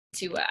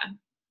to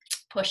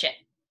push it.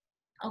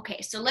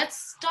 Okay, so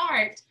let's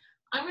start.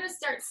 I'm going to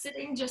start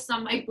sitting just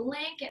on my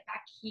blanket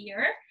back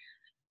here.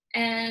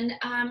 And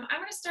I'm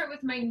going to start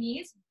with my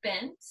knees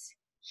bent,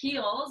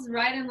 heels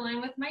right in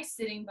line with my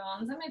sitting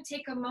bones. I'm going to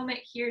take a moment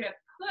here to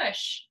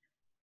push.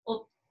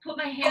 We'll put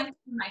my hands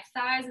on my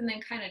thighs and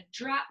then kind of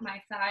drop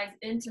my thighs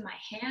into my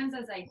hands.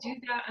 As I do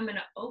that, I'm going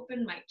to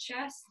open my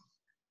chest.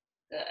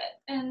 Good.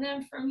 And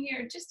then from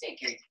here, just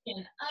take your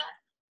chin up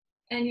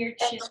and your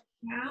chin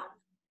down.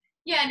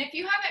 Yeah, and if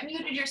you haven't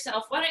muted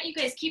yourself, why don't you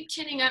guys keep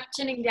chinning up,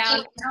 chinning down,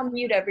 and I'll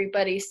mute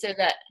everybody so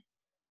that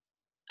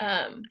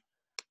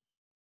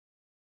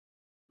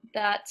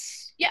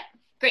that's, yeah,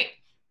 great.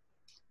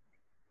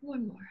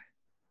 One more.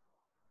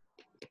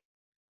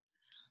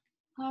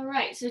 All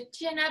right, so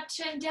chin up,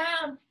 chin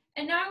down.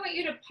 And now I want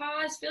you to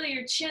pause, feel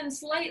your chin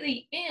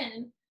slightly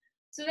in.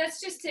 So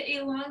that's just to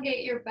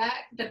elongate your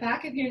back, the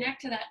back of your neck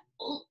to that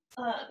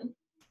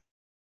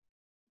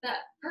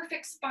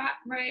perfect spot,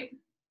 right?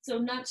 So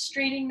not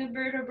straining the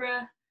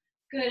vertebra.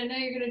 Good, and now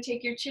you're gonna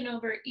take your chin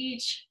over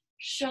each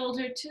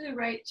shoulder to the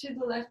right, to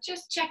the left.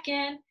 Just check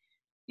in.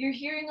 You're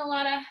hearing a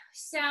lot of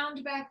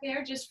sound back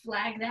there, just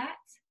flag that.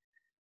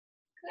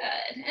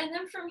 Good, and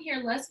then from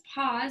here, let's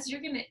pause.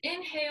 You're gonna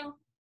inhale,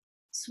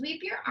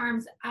 sweep your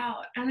arms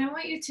out, and I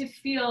want you to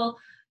feel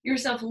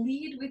yourself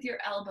lead with your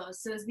elbows.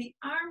 So as the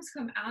arms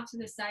come out to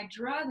the side,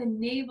 draw the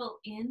navel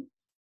in.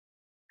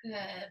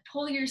 Good.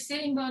 Pull your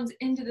sitting bones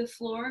into the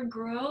floor.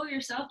 Grow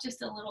yourself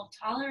just a little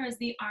taller as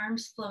the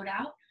arms float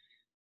out.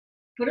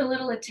 Put a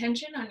little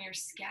attention on your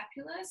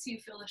scapula so you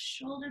feel the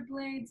shoulder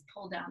blades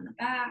pull down the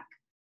back.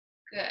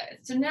 Good.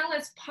 So now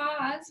let's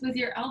pause with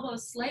your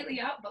elbows slightly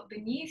out but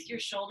beneath your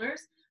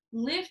shoulders.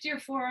 Lift your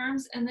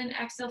forearms and then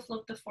exhale,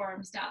 float the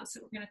forearms down.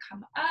 So we're going to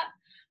come up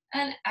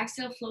and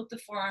exhale, float the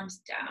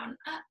forearms down,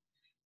 up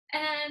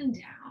and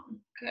down.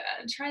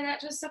 Good. Try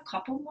that just a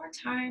couple more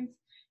times.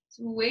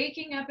 So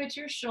waking up at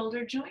your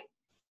shoulder joint.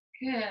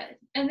 Good.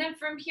 And then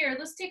from here,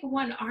 let's take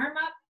one arm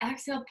up.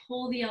 Exhale,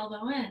 pull the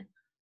elbow in.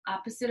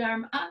 Opposite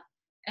arm up,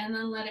 and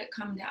then let it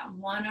come down.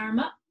 One arm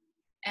up,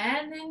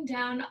 and then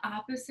down.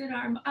 Opposite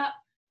arm up,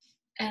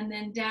 and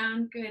then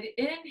down. Good.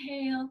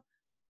 Inhale.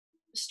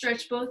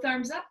 Stretch both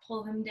arms up,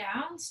 pull them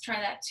down. Let's try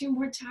that 2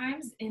 more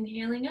times.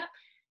 Inhaling up,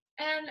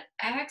 and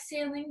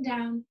exhaling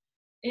down.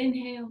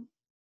 Inhale,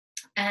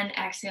 and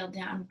exhale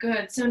down.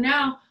 Good. So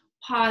now,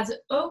 pause,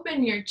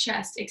 open your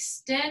chest,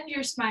 extend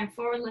your spine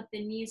forward, let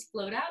the knees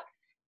float out,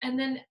 and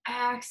then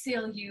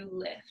exhale, you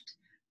lift.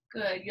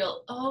 Good,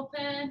 you'll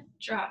open,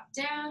 drop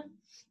down,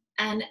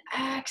 and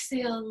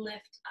exhale,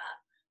 lift up.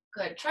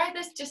 Good, try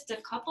this just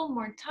a couple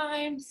more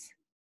times.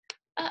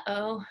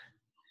 Uh-oh,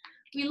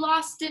 we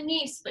lost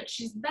Denise, but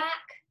she's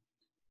back.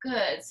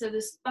 Good, so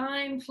the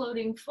spine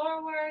floating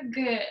forward,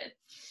 good.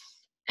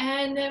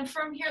 And then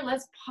from here,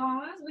 let's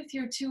pause with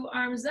your 2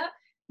 arms up,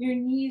 your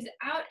knees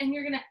out, and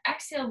you're gonna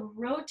exhale,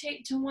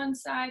 rotate to one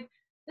side,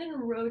 then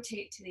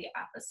rotate to the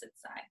opposite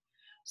side.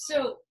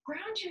 So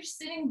ground your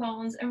sitting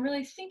bones and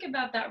really think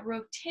about that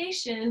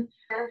rotation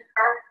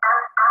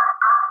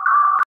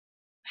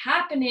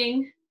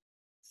happening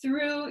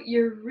through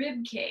your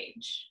rib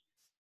cage.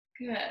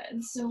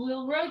 Good, so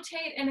we'll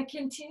rotate and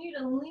continue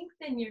to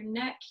lengthen your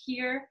neck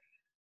here.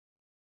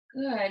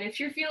 Good, if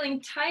you're feeling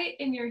tight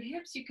in your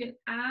hips, you can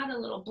add a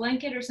little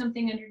blanket or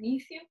something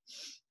underneath you.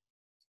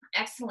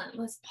 Excellent.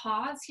 Let's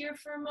pause here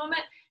for a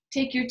moment.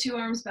 Take your 2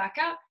 arms back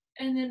out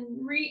and then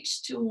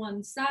reach to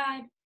one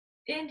side.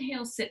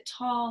 Inhale, sit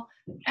tall.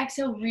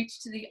 Exhale,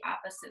 reach to the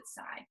opposite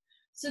side.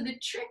 So the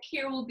trick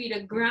here will be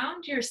to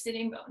ground your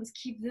sitting bones.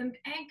 Keep them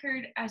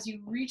anchored as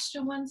you reach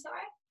to one side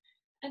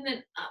and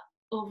then up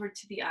over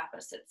to the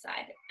opposite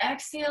side.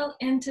 Exhale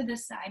into the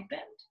side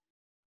bend.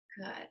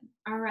 Good.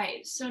 All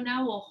right. So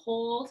now we'll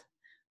hold,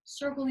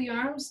 circle the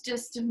arms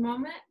just a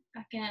moment.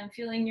 Again,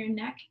 feeling your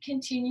neck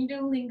continue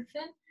to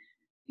lengthen.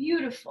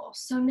 Beautiful.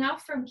 So now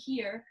from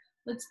here,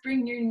 let's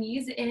bring your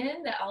knees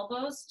in, the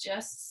elbows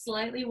just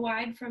slightly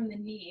wide from the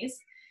knees.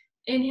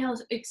 Inhale,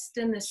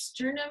 extend the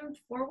sternum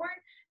forward,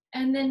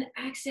 and then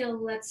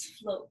exhale, let's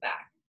float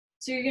back.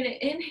 So you're gonna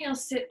inhale,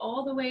 sit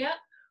all the way up.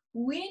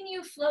 When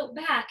you float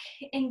back,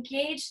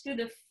 engage through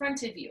the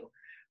front of you,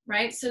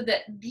 right? So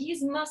that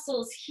these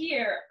muscles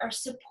here are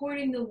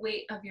supporting the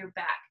weight of your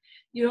back.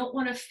 You don't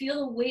wanna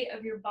feel the weight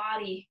of your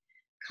body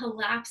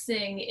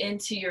collapsing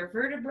into your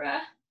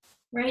vertebra,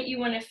 right? You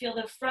want to feel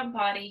the front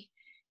body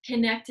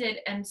connected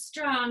and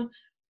strong,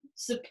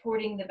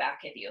 supporting the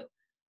back of you.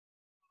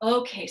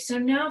 Okay, so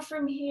now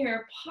from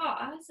here,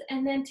 pause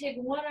and then take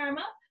one arm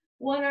up,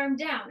 one arm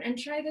down, and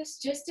try this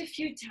just a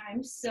few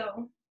times.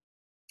 So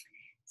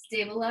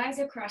stabilize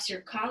across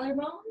your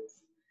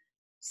collarbones,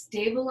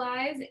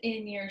 stabilize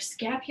in your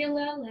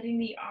scapula, letting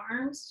the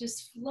arms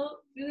just float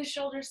through the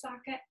shoulder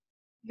socket.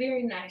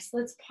 Very nice.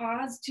 Let's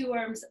pause, 2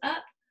 arms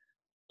up.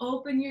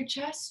 Open your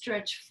chest,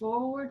 stretch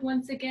forward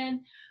once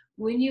again.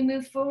 When you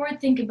move forward,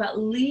 think about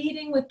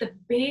leading with the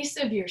base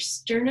of your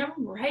sternum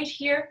right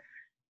here.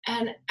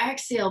 And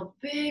exhale,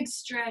 big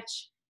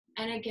stretch.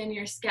 And again,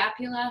 your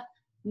scapula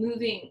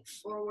moving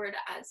forward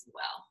as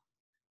well.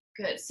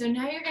 Good. So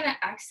now you're going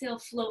to exhale,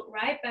 float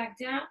right back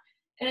down.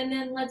 And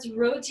then let's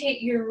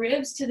rotate your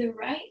ribs to the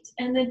right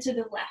and then to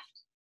the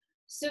left.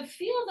 So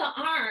feel the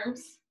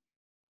arms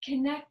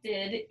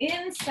connected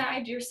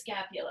inside your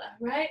scapula,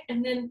 right?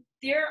 And then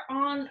they're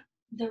on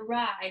the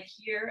ride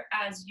here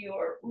as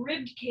your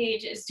rib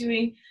cage is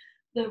doing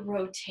the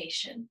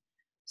rotation.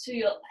 So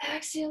you'll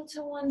exhale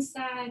to one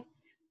side,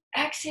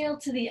 exhale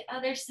to the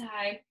other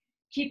side.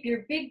 Keep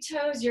your big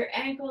toes, your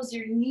ankles,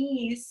 your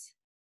knees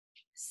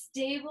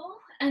stable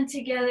and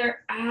together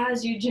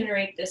as you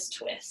generate this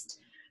twist.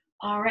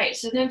 All right,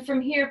 so then from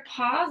here,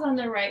 pause on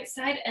the right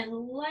side and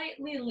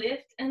lightly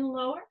lift and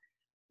lower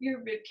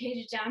your rib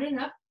cage down and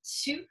up.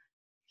 2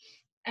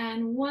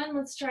 and 1.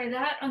 Let's try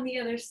that on the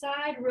other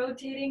side,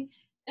 rotating,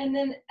 and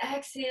then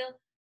exhale,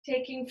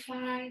 taking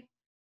 5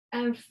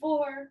 and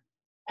 4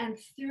 and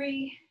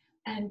 3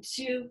 and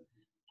 2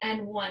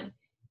 and 1.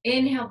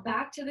 Inhale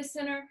back to the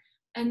center,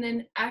 and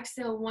then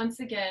exhale once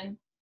again.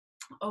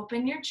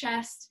 Open your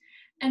chest.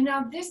 And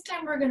now this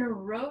time we're going to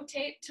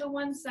rotate to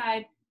one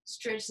side,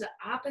 stretch the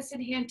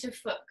opposite hand to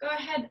foot. Go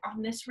ahead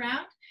on this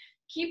round.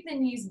 Keep the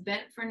knees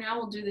bent for now.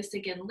 We'll do this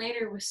again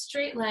later with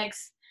straight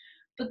legs.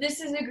 But this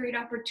is a great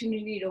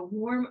opportunity to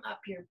warm up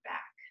your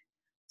back.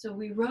 So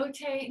we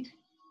rotate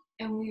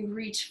and we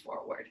reach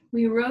forward.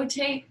 We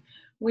rotate,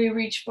 we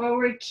reach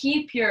forward.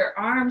 Keep your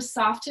arms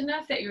soft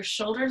enough that your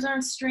shoulders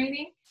aren't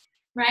straining,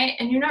 right?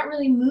 And you're not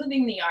really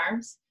moving the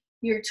arms.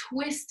 You're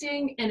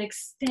twisting and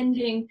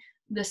extending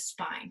the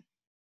spine.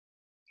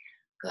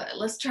 Good.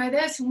 Let's try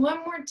this one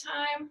more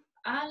time.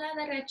 A la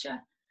derecha,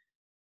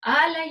 a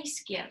la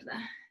izquierda.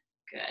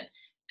 Good.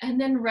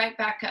 And then right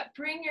back up.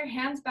 Bring your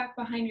hands back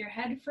behind your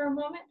head for a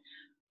moment.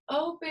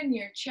 Open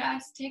your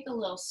chest. Take a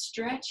little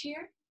stretch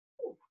here.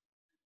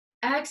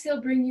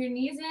 Exhale, bring your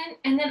knees in.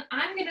 And then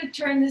I'm going to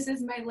turn, this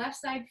is my left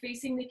side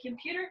facing the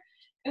computer,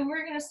 and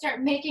we're going to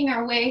start making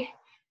our way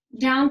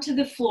down to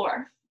the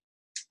floor.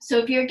 So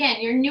if you're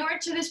newer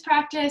to this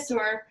practice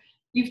or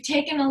you've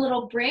taken a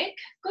little break,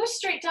 go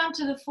straight down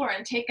to the floor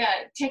and take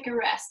a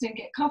rest and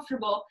get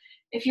comfortable.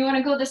 If you want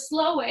to go the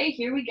slow way,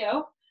 here we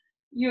go.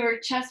 Your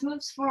chest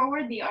moves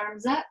forward, the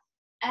arms up.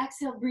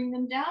 Exhale, bring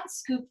them down,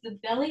 scoop the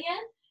belly in.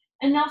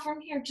 And now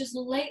from here, just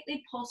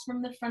lightly pulse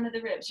from the front of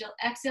the ribs. You'll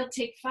exhale,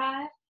 take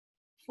 5,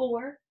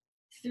 4,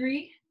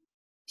 3,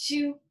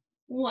 2,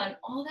 1.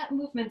 All that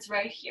movement's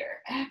right here.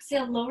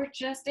 Exhale, lower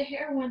just a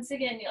hair. Once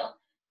again, you'll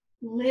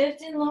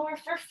lift and lower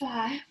for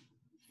 5,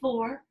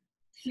 4,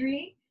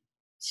 3,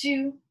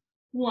 2,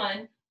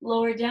 1.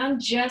 Lower down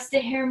just a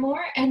hair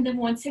more. And then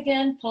once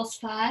again, pulse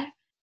 5,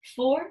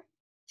 4,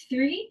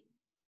 3,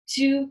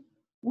 2,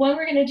 1.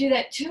 We're going to do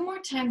that 2 more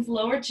times.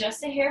 Lower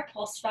just a hair.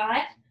 Pulse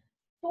 5,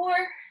 4,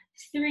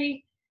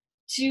 3,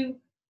 2,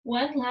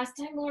 1. Last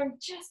time, lower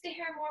just a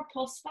hair more.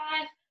 Pulse 5,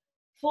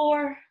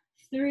 4,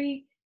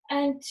 3,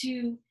 and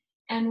 2,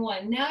 and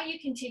 1. Now you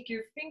can take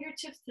your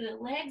fingertips to the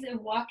legs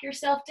and walk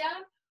yourself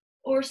down,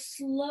 or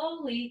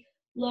slowly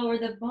lower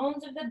the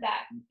bones of the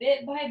back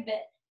bit by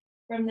bit.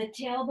 From the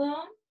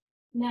tailbone,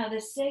 now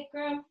the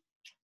sacrum,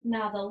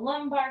 now the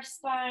lumbar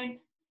spine,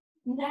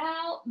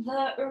 now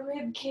the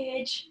rib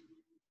cage,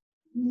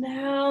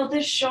 now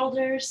the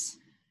shoulders,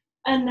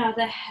 and now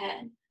the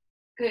head.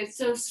 Good.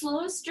 So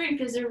slow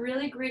strength is a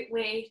really great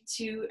way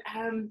to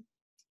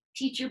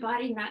teach your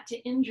body not to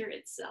injure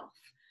itself.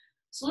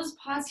 So let's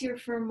pause here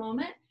for a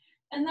moment.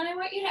 And then I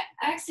want you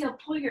to exhale,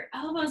 pull your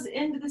elbows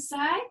into the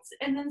sides,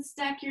 and then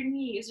stack your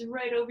knees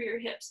right over your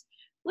hips.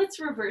 Let's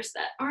reverse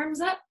that. Arms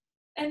up,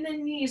 and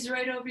then knees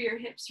right over your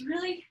hips.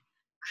 Really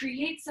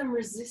create some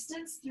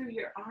resistance through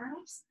your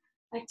arms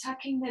by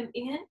tucking them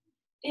in.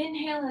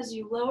 Inhale as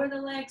you lower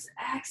the legs.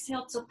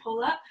 Exhale to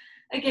pull up.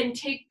 Again,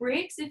 take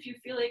breaks if you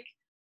feel like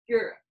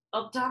your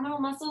abdominal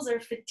muscles are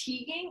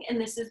fatiguing and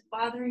this is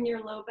bothering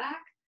your low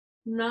back.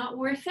 Not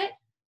worth it.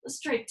 Let's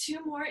try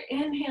 2 more.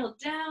 Inhale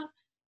down.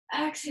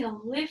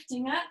 Exhale,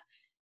 lifting up.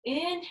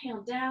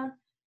 Inhale down.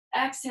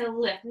 Exhale,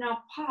 lift. Now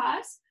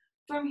pause.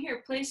 From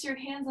here, place your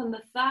hands on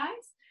the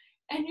thighs.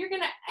 And you're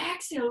going to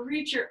exhale,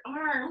 reach your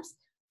arms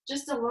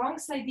just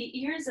alongside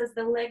the ears as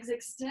the legs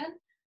extend.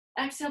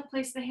 Exhale,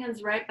 place the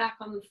hands right back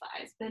on the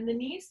thighs. Bend the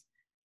knees.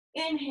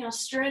 Inhale,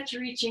 stretch,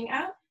 reaching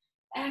out.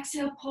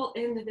 Exhale, pull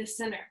into the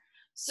center.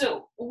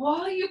 So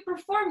while you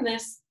perform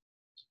this,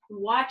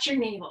 watch your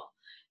navel.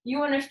 You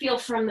want to feel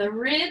from the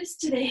ribs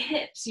to the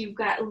hips. You've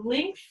got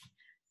length.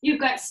 You've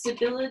got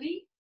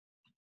stability.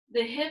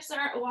 The hips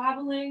aren't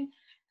wobbling.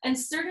 And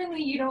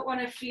certainly you don't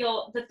want to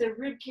feel that the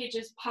rib cage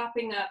is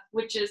popping up,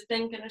 which is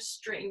then going to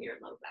strain your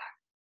low back.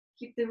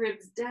 Keep the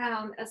ribs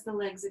down as the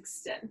legs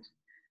extend.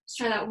 Let's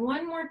try that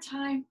one more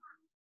time.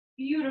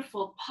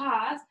 Beautiful.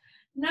 Pause.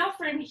 Now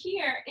from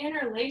here,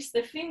 interlace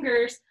the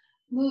fingers.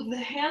 Move the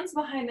hands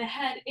behind the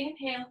head.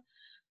 Inhale.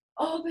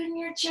 Open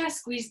your chest.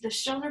 Squeeze the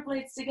shoulder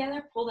blades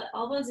together. Pull the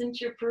elbows into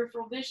your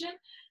peripheral vision.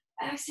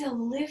 Exhale.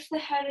 Lift the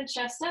head and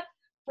chest up.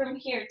 From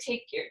here,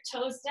 take your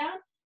toes down.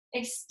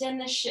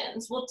 Extend the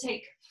shins. We'll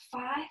take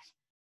 5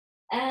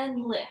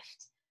 and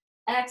lift.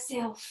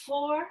 Exhale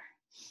 4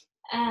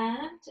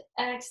 and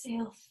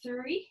exhale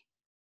 3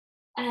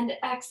 and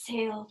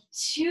exhale,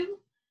 2,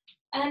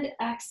 and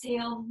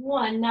exhale,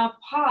 1. Now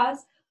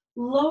pause,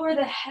 lower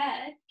the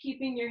head,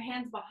 keeping your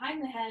hands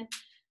behind the head.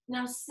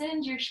 Now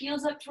send your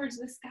heels up towards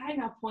the sky.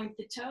 Now point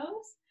the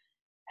toes.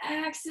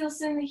 Exhale,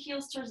 send the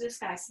heels towards the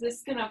sky. So this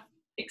is gonna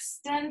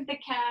extend the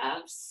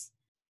calves,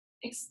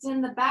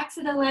 extend the backs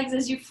of the legs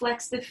as you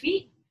flex the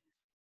feet.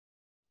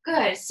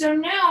 Good, so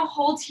now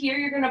hold here.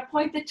 You're gonna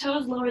point the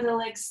toes, lower the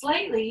legs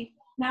slightly.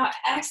 Now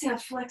exhale,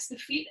 flex the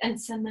feet and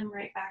send them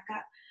right back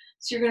up.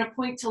 So you're gonna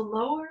point to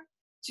lower,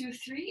 2,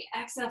 3,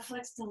 exhale,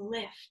 flex to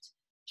lift,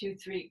 2,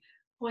 3.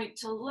 Point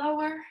to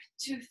lower,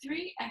 2,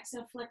 3,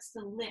 exhale, flex to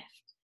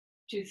lift,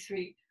 2,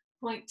 3.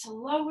 Point to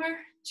lower,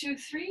 2,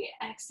 3,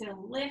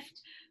 exhale,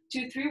 lift,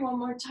 2, 3. One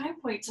more time,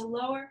 point to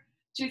lower,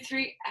 2,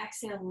 3,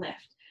 exhale,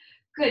 lift.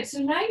 Good, so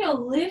now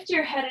you'll lift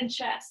your head and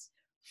chest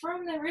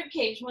from the rib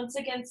cage. Once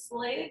again,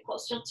 slightly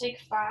close. You'll take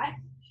 5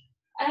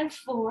 and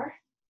 4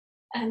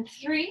 and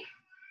 3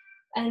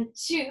 and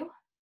 2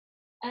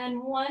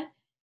 and 1.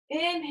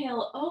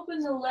 Inhale, open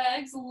the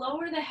legs,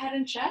 lower the head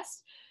and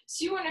chest.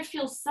 So you want to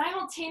feel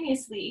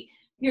simultaneously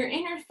your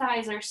inner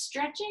thighs are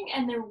stretching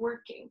and they're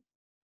working.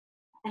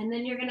 And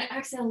then you're going to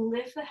exhale,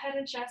 lift the head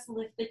and chest,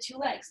 lift the 2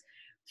 legs.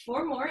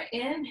 4 more,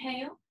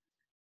 inhale,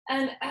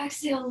 and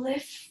exhale,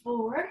 lift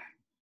 4.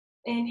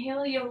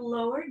 Inhale, you'll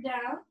lower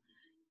down.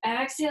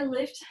 Exhale,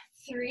 lift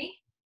 3.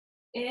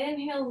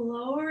 Inhale,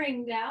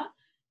 lowering down.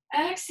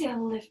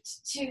 Exhale,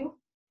 lift 2.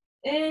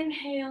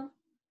 Inhale,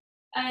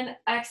 and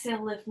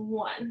exhale, lift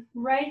 1.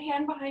 Right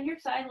hand behind your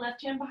thigh,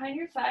 left hand behind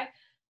your thigh.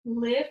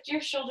 Lift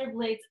your shoulder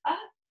blades up.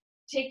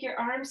 Take your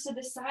arms to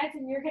the sides,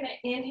 and you're going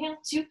to inhale,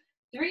 2,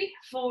 3,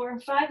 4,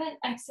 5, and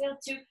exhale,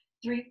 2,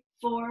 3,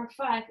 4,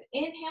 5.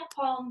 Inhale,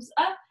 palms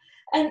up,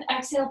 and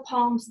exhale,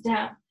 palms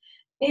down.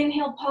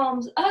 Inhale,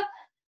 palms up,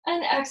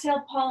 and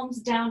exhale, palms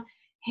down.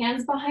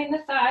 Hands behind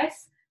the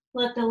thighs.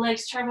 Let the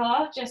legs travel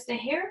out just a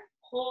hair.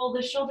 Pull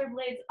the shoulder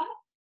blades up.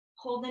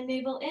 Pull the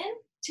navel in.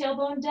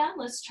 Tailbone down.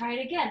 Let's try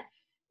it again.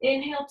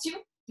 Inhale, 2,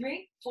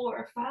 3,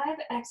 4, 5.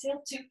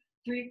 Exhale, 2,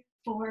 3,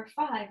 4,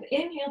 5.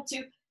 Inhale,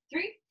 2,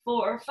 3,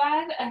 4,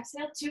 5.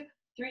 Exhale, 2,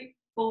 3,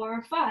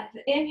 4, 5.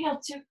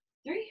 Inhale, 2,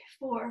 3,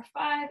 4,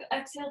 5.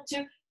 Exhale,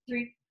 2,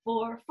 3,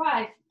 4,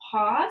 5.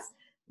 Pause.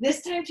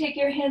 This time, take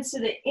your hands to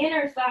the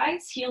inner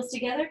thighs, heels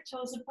together,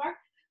 toes apart.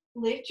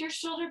 Lift your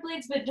shoulder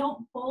blades, but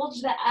don't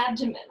bulge the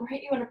abdomen,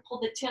 right? You want to pull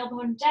the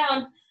tailbone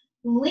down,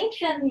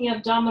 lengthen the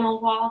abdominal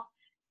wall,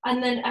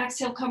 and then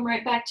exhale, come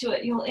right back to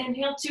it. You'll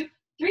inhale, 2,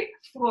 3,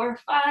 4,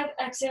 5.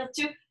 Exhale,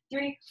 2,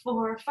 3,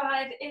 4,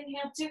 5.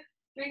 Inhale, 2,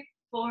 3,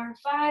 4,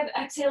 5.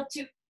 Exhale,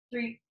 2,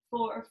 3,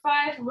 4,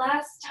 5.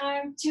 Last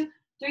time, 2,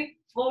 3,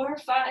 4,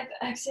 5.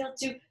 Exhale,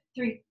 2,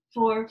 3,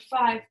 4,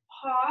 5.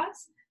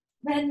 Pause.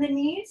 Bend the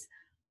knees.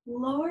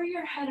 Lower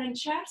your head and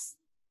chest.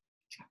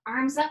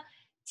 Arms up.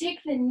 Take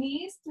the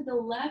knees to the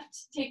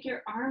left. Take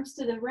your arms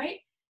to the right.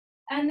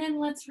 And then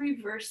let's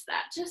reverse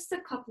that just a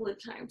couple of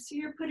times. So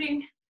you're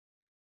putting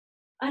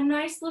a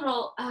nice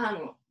little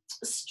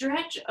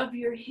stretch of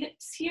your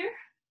hips here.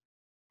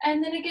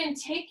 And then again,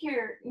 take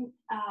your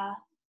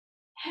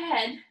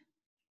head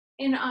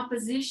in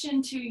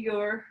opposition to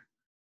your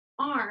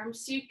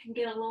arms so you can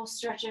get a little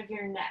stretch of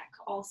your neck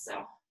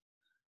also.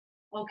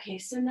 Okay,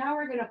 so now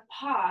we're gonna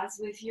pause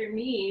with your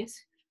knees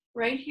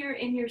right here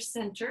in your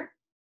center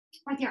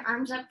with your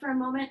arms up for a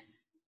moment.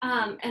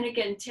 And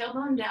again,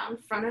 tailbone down,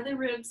 front of the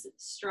ribs,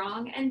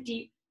 strong and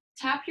deep.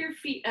 Tap your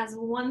feet as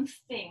one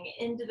thing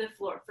into the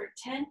floor for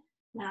 10,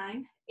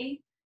 9,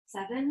 8,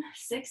 7,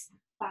 6,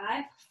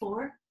 5,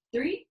 4,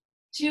 3,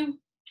 2,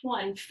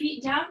 1.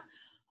 Feet down,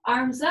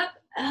 arms up,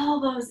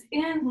 elbows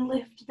in,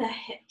 lift the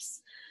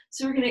hips.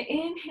 So we're gonna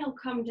inhale,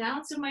 come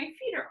down. So my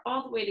feet are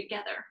all the way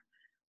together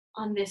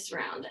on this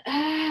round.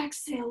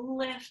 Exhale,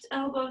 lift,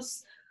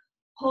 elbows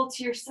pull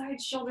to your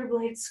side, shoulder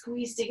blades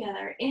squeeze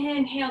together.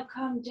 Inhale,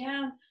 come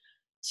down.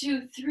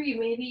 2, 3,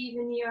 maybe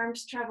even the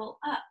arms travel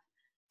up.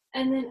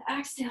 And then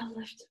exhale,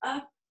 lift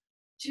up.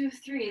 2,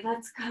 3,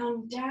 let's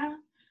come down.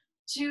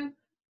 2,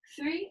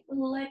 3,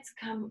 let's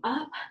come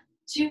up.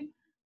 2,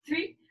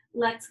 3,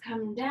 let's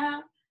come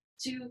down.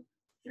 2,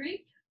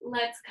 3,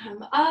 let's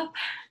come up.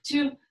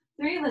 2,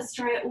 3, let's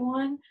try it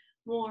one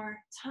more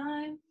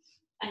time.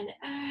 And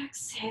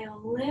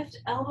exhale, lift,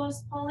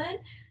 elbows pull in.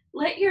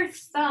 Let your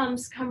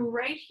thumbs come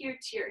right here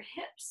to your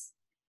hips.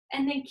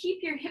 And then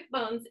keep your hip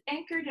bones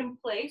anchored in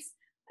place.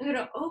 I'm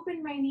gonna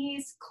open my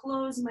knees,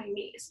 close my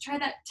knees. Try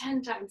that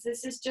 10 times.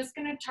 This is just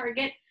gonna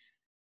target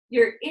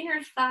your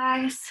inner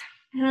thighs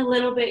and a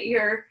little bit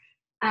your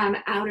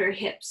outer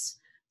hips.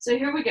 So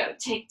here we go.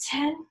 Take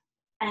 10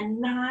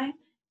 and 9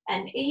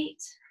 and 8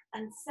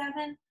 and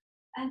 7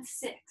 and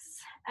 6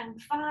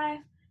 and 5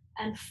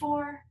 and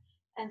 4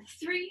 and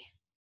 3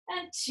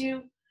 and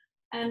 2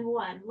 and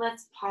 1.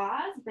 Let's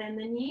pause, bend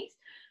the knees,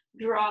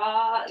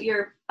 draw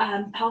your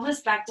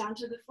pelvis back down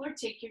to the floor,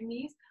 take your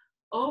knees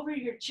over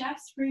your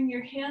chest, bring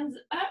your hands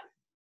up,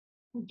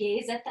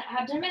 gaze at the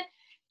abdomen.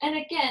 And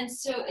again,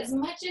 so as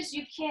much as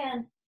you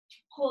can,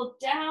 pull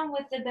down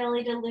with the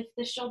belly to lift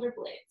the shoulder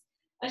blades.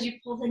 As you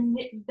pull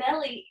the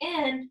belly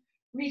in,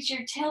 reach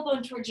your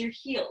tailbone towards your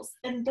heels.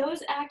 And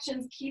those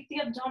actions keep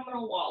the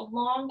abdominal wall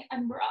long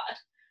and broad.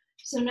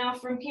 So now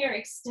from here,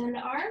 extend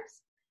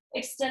arms,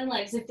 extend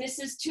legs. If this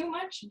is too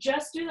much,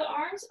 just do the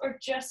arms or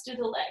just do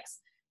the legs.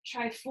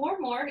 Try 4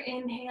 more.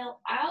 Inhale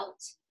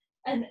out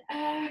and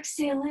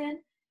exhale in.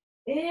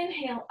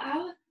 Inhale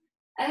out,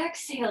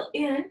 exhale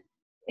in.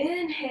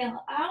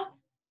 Inhale out,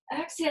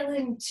 exhale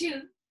in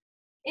 2.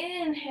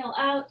 Inhale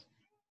out,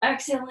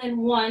 exhale in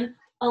 1.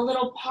 A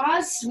little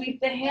pause, sweep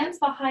the hands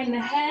behind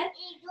the head,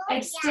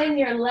 extend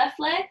your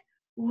left leg,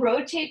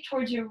 rotate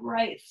towards your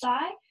right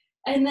thigh,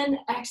 and then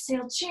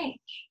exhale, change.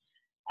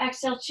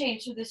 Exhale,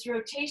 change. So this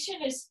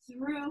rotation is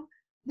through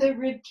the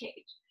rib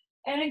cage.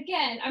 And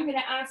again, I'm gonna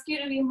ask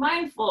you to be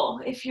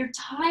mindful. If you're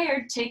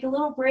tired, take a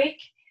little break.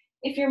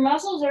 If your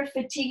muscles are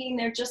fatiguing,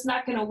 they're just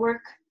not gonna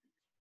work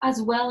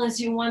as well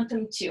as you want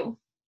them to.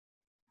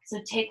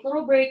 So take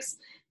little breaks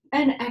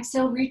and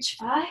exhale, reach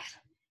 5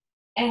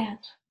 and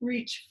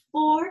reach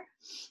 4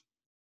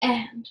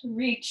 and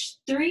reach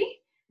 3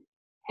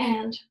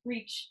 and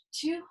reach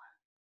 2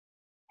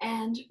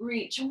 and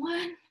reach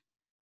 1.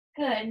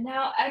 Good.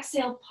 Now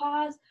exhale,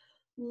 pause,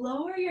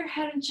 lower your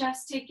head and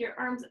chest, take your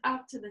arms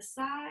out to the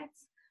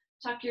sides,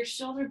 tuck your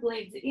shoulder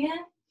blades in,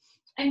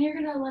 and you're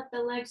gonna let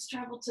the legs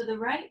travel to the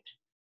right,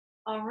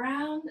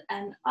 around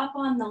and up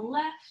on the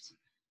left.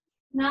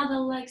 Now the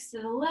legs to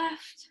the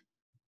left,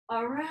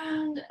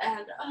 around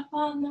and up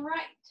on the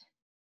right.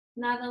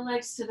 Now the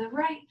legs to the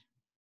right,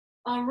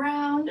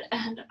 around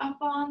and up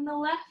on the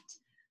left.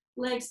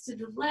 Legs to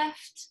the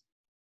left,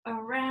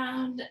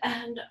 around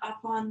and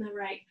up on the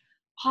right.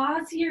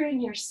 Pause here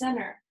in your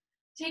center.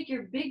 Take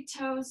your big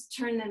toes,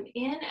 turn them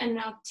in, and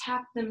now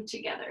tap them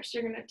together. So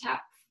you're gonna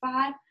tap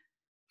 5,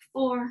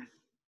 4,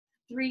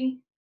 3,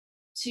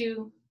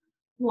 2,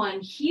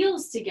 1.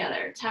 Heels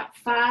together. Tap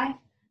 5,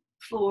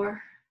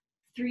 4,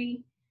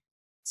 3,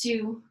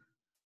 2,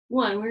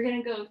 1. We're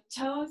gonna go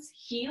toes,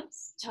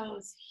 heels,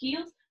 toes,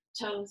 heels,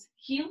 toes,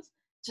 heels,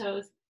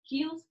 toes,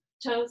 heels,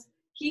 toes,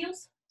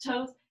 heels,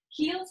 toes,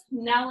 heels.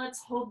 Now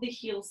let's hold the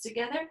heels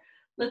together.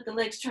 Let the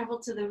legs travel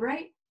to the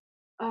right,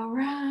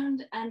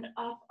 around and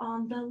up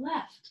on the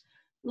left.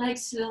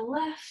 Legs to the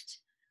left,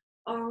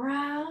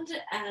 around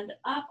and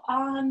up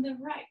on the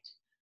right.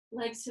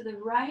 Legs to the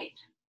right,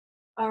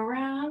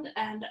 around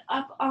and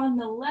up on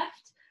the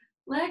left.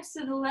 Legs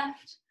to the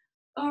left,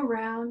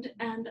 around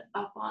and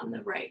up on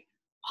the right.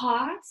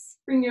 Pause,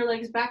 bring your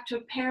legs back to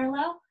a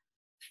parallel,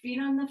 feet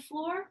on the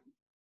floor,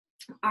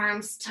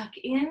 arms tuck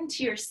in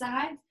to your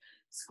sides,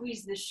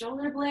 squeeze the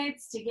shoulder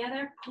blades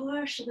together,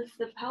 push, lift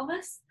the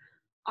pelvis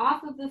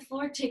off of the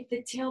floor, take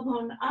the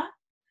tailbone up.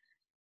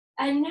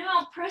 And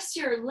now press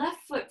your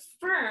left foot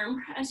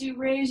firm as you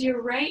raise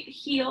your right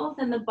heel,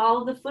 then the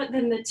ball of the foot,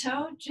 then the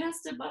toe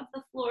just above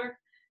the floor,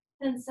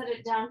 then set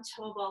it down,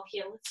 toe, ball,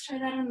 heel. Let's try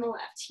that on the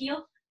left.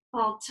 Heel,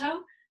 ball,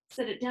 toe,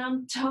 set it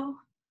down, toe,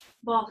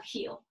 ball,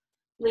 heel.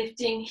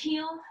 Lifting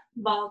heel,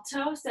 ball,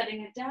 toe,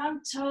 setting it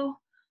down, toe,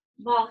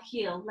 ball,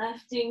 heel.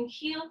 Lifting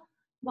heel,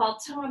 ball,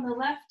 toe on the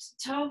left,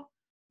 toe,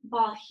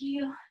 ball,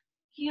 heel,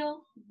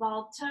 heel,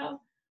 ball,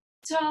 toe,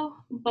 toe,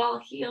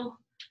 ball, heel,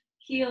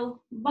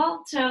 heel,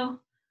 ball, toe,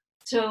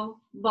 toe,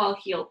 ball,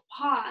 heel.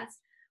 Pause.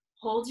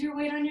 Hold your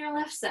weight on your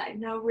left side.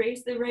 Now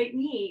raise the right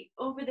knee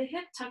over the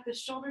hip, tuck the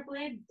shoulder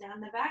blade down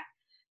the back,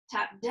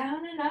 tap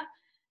down and up.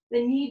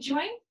 The knee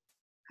joint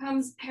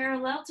comes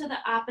parallel to the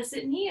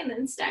opposite knee and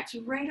then stacks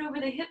right over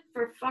the hip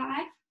for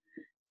 5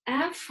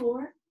 and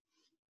 4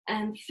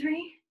 and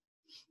 3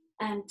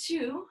 and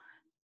 2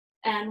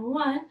 and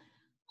 1.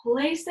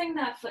 Placing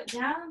that foot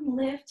down,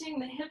 lifting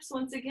the hips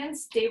once again,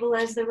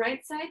 stabilize the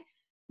right side.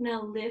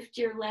 Now lift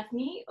your left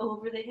knee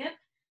over the hip,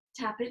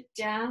 tap it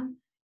down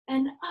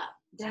and up,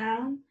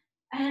 down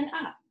and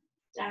up,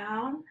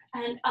 down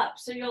and up.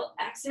 So you'll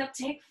exhale,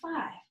 take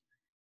 5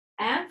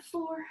 and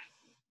 4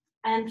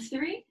 and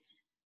 3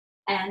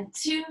 and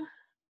 2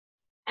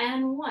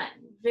 and 1.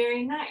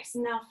 Very nice.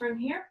 Now from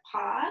here,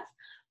 pause,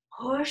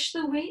 push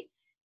the weight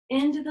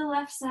into the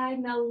left side.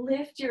 Now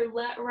lift your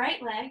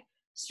right leg,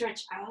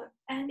 stretch out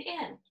and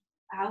in,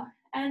 out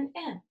and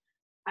in,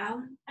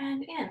 out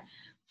and in.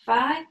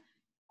 5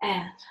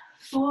 and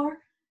 4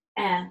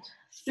 and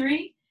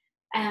 3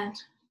 and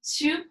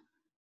 2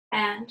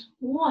 and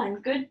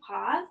 1. Good.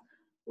 Pause.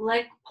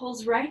 Leg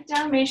pulls right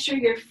down. Make sure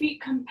your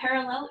feet come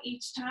parallel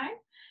each time.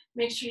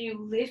 Make sure you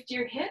lift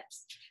your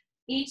hips.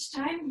 Each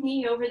time,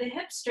 knee over the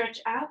hip, stretch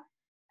out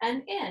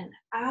and in,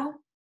 out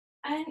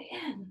and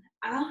in,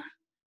 out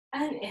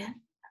and in,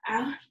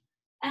 out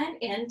and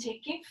in.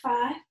 Taking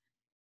 5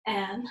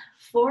 and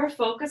 4.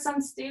 Focus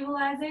on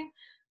stabilizing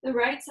the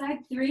right side.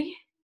 3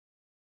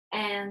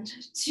 and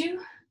 2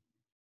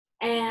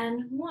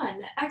 and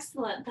 1.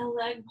 Excellent. The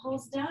leg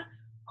pulls down.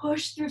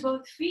 Push through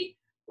both feet.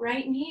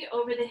 Right knee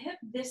over the hip.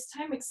 This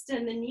time,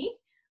 extend the knee.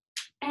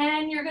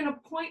 And you're going to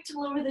point to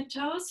lower the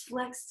toes,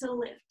 flex to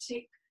lift.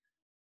 Take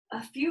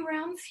a few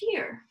rounds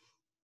here.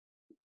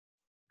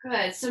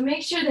 Good. So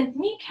make sure the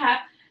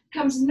kneecap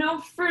comes no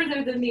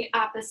further than the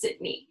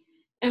opposite knee.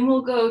 And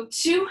we'll go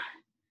 2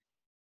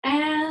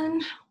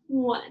 and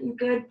 1.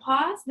 Good,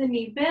 pause, the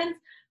knee bends,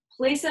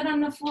 place it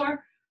on the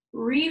floor,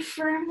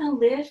 refirm the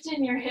lift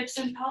in your hips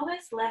and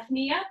pelvis, left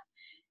knee up,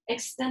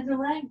 extend the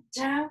leg,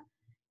 down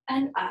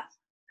and up.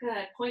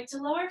 Good, point to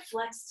lower,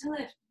 flex to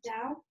lift,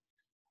 down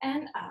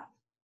and up,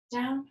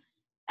 down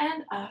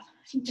and up,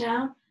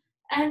 down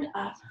and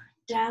up,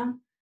 down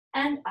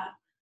and up.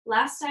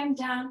 Last time,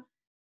 down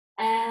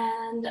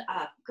and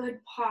up. Good,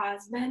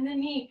 pause, bend the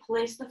knee,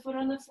 place the foot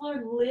on the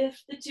floor,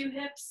 lift the 2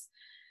 hips,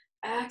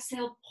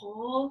 exhale,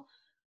 pull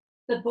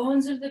the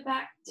bones of the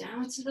back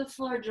down to the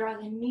floor, draw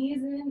the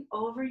knees in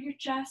over your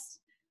chest,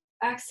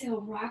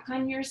 exhale, rock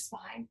on your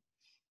spine.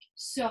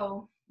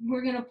 So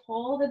we're gonna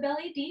pull the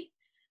belly deep,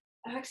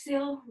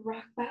 exhale,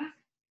 rock back,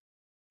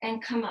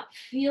 and come up.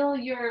 Feel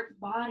your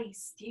body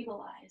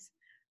stabilize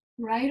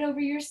right over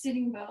your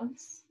sitting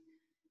bones.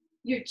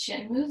 Your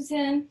chin moves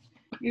in.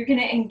 You're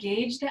gonna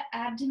engage the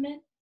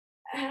abdomen.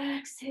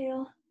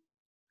 Exhale,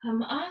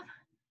 come up,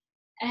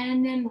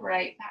 and then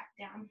right back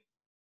down.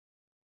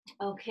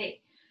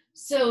 Okay,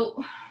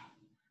 so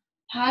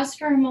pause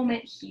for a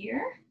moment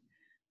here.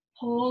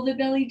 Pull the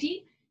belly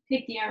deep.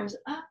 Take the arms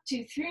up,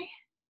 2, 3,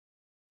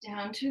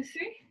 down, 2,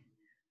 3,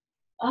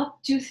 up,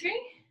 2,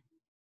 3,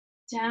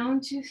 down,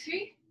 2,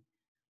 3,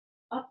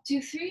 up,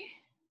 2, 3,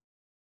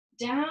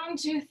 down,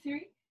 2,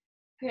 3.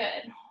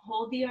 Good.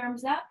 Hold the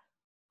arms up,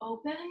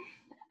 open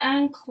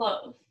and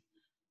close.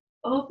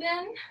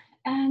 Open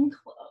and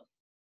close.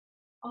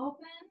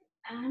 Open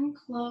and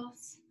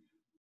close.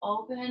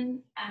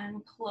 Open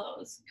and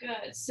close.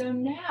 Good. So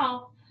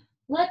now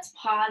let's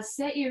pause,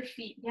 set your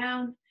feet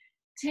down,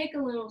 take a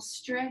little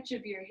stretch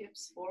of your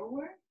hips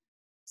forward.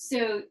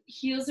 So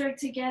heels are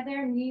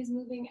together, knees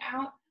moving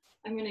out.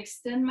 I'm going to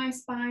extend my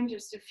spine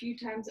just a few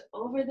times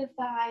over the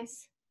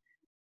thighs.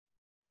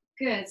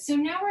 Good. So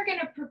now we're going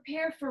to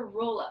prepare for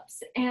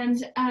roll-ups.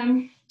 And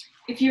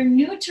if you're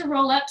new to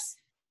roll-ups,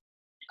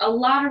 a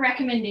lot of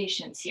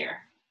recommendations here.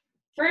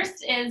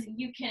 First is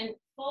you can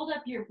fold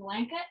up your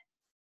blanket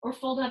or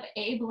fold up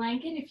a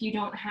blanket if you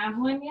don't have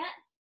one yet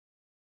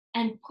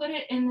and put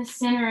it in the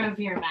center of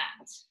your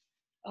mat.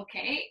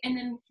 Okay? And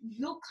then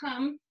you'll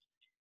come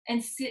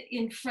and sit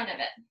in front of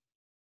it,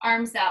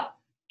 arms out.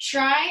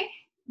 Try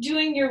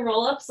doing your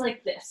roll-ups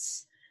like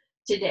this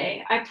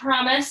today. I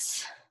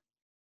promise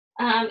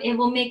it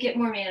will make it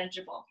more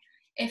manageable.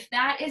 If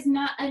that is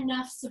not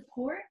enough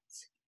support,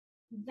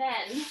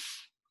 then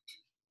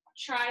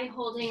try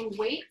holding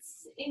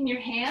weights in your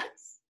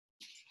hands.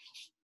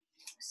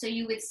 So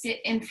you would sit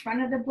in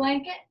front of the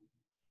blanket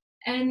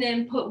and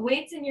then put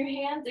weights in your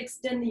hands,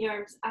 extend the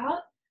arms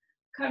out,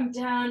 come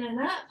down and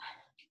up.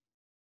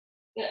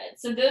 Good.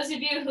 So those of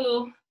you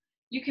who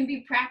you can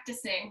be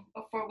practicing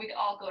before we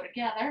all go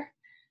together.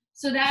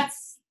 So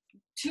that's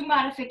 2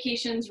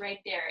 modifications right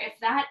there. If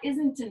that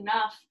isn't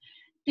enough,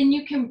 then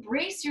you can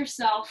brace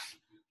yourself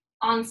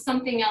on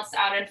something else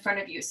out in front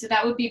of you. So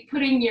that would be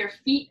putting your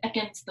feet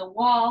against the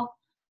wall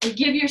or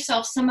give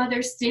yourself some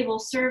other stable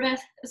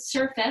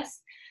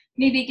surface.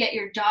 Maybe get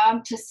your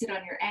dog to sit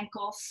on your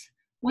ankles,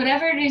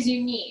 whatever it is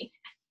you need.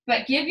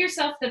 But give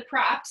yourself the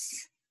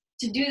props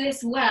to do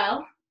this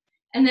well.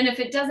 And then if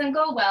it doesn't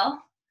go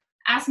well,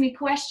 ask me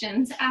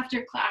questions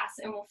after class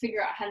and we'll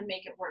figure out how to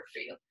make it work for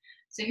you.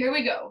 So here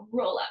we go,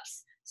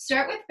 roll-ups.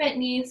 Start with bent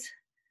knees.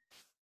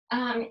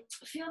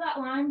 Feel that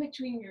line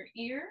between your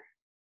ear,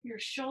 your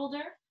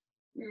shoulder,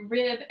 your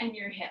rib, and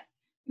your hip.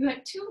 You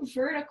have 2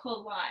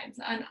 vertical lines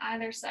on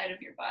either side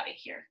of your body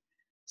here.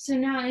 So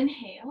now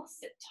inhale,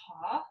 sit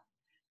tall,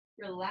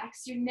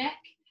 relax your neck,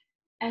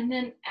 and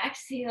then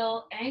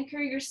exhale, anchor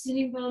your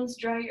sitting bones,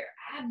 draw your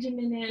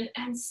abdomen in,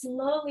 and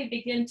slowly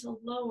begin to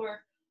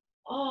lower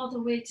all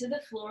the way to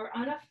the floor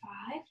on a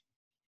 5,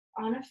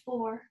 on a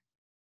 4,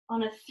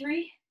 on a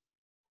 3,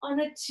 on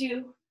a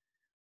 2,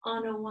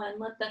 on a 1.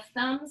 Let the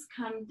thumbs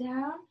come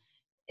down.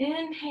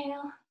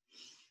 Inhale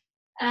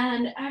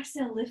and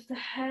exhale. Lift the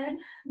head,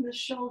 the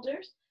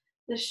shoulders,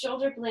 the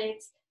shoulder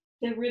blades,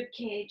 the rib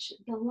cage,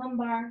 the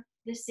lumbar,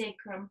 the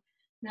sacrum.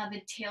 Now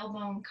the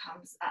tailbone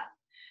comes up.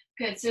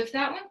 Good. So if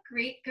that went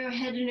great, go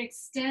ahead and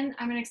extend.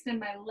 I'm going to extend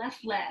my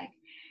left leg.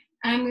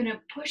 I'm going to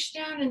push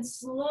down and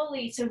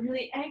slowly, so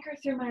really anchor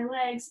through my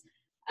legs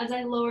as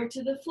I lower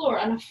to the floor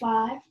on a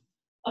 5,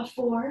 a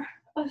 4,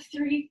 a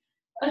 3,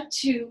 a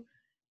 2,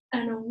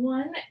 and a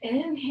 1.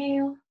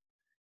 Inhale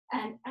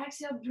and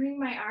exhale. Bring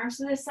my arms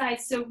to the side.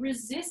 So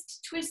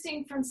resist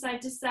twisting from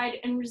side to side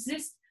and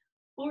resist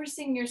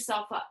forcing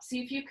yourself up.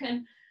 See if you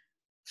can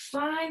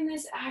find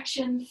this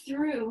action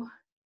through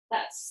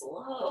that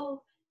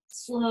slow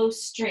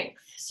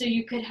strength. So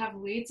you could have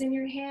weights in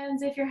your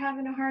hands if you're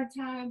having a hard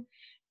time.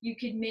 You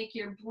could make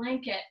your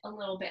blanket a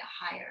little bit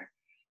higher.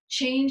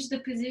 Change the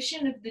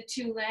position of the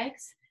 2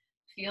 legs.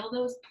 Feel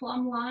those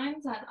plumb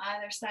lines on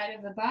either side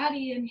of the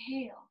body.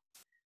 Inhale.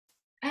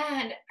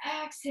 And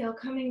exhale,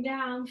 coming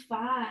down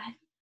 5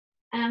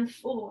 and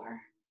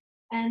 4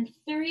 and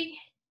 3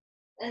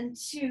 and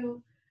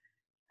 2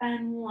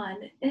 and 1.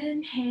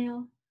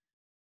 Inhale.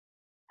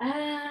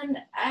 And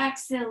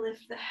exhale,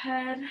 lift the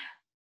head,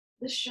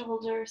 the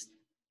shoulders,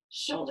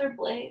 shoulder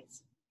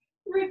blades,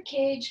 rib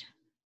cage,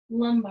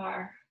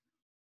 lumbar,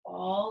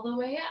 all the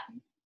way up.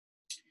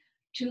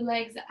 2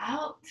 legs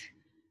out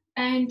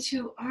and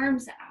 2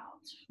 arms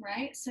out,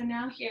 right? So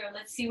now here,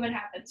 let's see what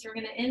happens. We're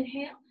gonna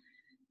inhale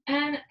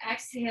and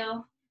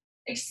exhale.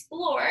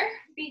 Explore,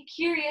 be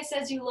curious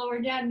as you lower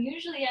down.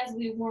 Usually as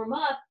we warm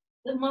up,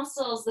 the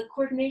muscles, the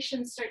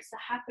coordination starts to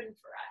happen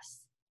for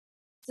us.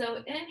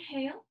 So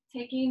inhale,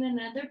 taking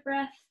another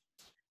breath.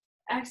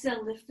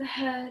 Exhale, lift the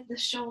head, the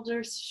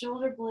shoulders,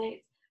 shoulder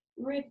blades,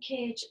 rib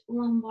cage,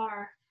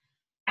 lumbar.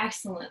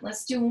 Excellent.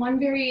 Let's do one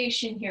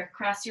variation here.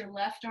 Cross your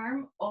left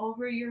arm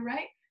over your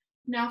right.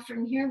 Now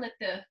from here, let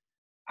the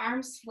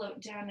arms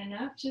float down and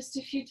up just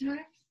a few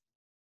times.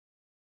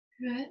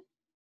 Good.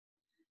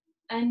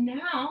 And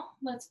now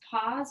let's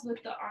pause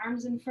with the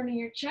arms in front of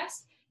your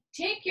chest.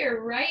 Take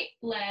your right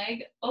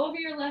leg over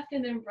your left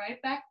and then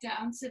right back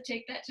down. So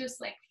take that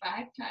just like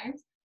 5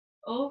 times.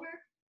 Over,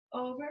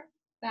 over,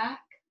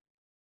 back.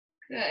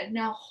 Good.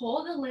 Now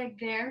hold the leg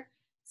there,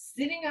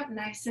 sitting up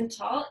nice and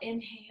tall.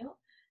 Inhale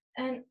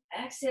and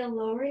exhale,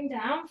 lowering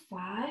down.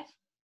 5,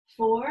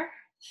 4,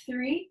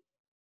 3,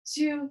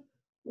 2,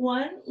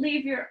 1.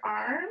 Leave your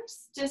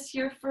arms just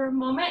here for a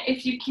moment.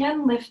 If you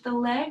can, lift the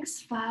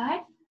legs.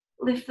 5,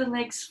 lift the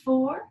legs.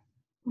 4,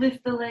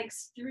 lift the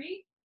legs.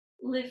 3,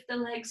 lift the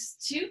legs.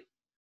 2,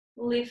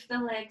 lift the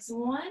legs.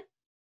 1.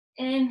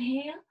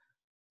 Inhale,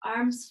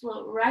 arms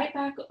float right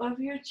back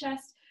over your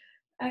chest.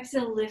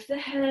 Exhale, lift the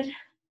head,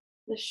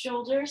 the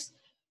shoulders,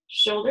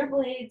 shoulder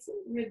blades,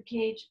 rib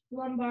cage,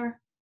 lumbar,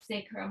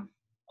 sacrum,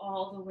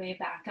 all the way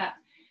back up.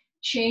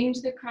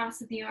 Change the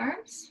cross of the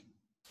arms.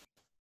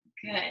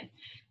 Good.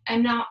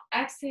 And now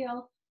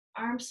exhale,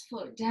 arms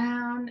float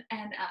down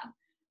and up.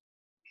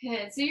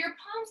 Good. So your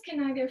palms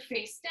can either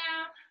face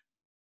down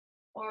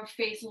or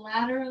face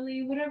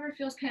laterally, whatever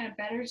feels kind of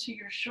better to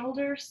your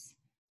shoulders.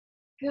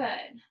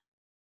 Good.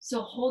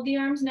 So hold the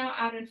arms now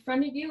out in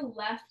front of you,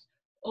 left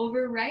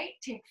over right.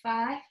 Take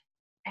 5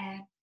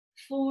 and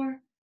 4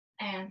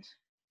 and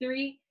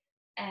 3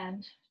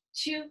 and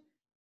 2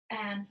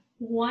 and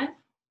 1.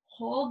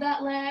 Hold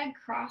that leg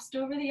crossed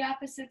over the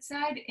opposite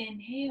side.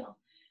 Inhale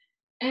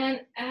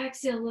and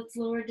exhale. Let's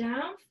lower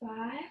down.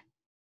 5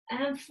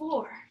 and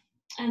 4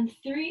 and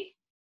 3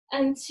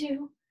 and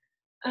 2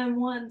 and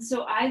 1.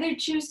 So either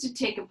choose to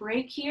take a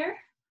break here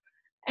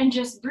and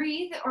just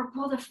breathe, or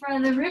pull the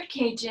front of the rib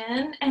cage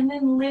in and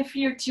then lift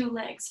your 2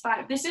 legs.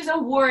 5. This is a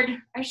ward,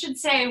 I should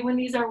say, when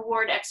these are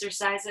ward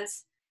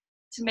exercises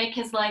to make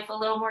his life a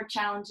little more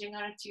challenging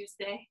on a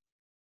Tuesday.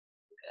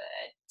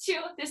 Good.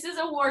 2. This is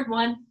a ward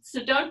one,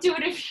 so don't do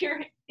it if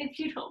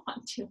you don't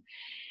want to.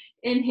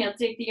 Inhale,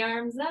 take the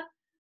arms up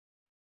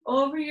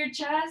over your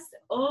chest,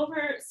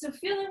 over. So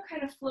feel them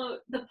kind of float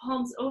the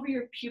palms over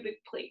your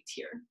pubic plate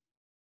here.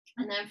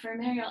 And then from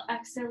there, you'll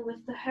exhale,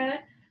 lift the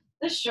head,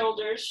 the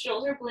shoulders,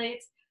 shoulder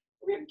blades,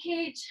 rib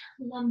cage,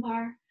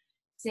 lumbar,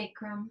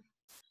 sacrum,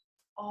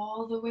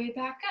 all the way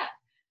back up.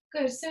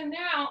 Good. So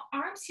now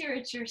arms here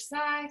at your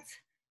sides,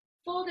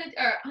 folded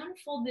or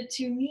unfold the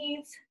 2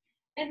 knees,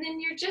 and then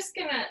you're just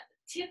gonna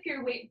tip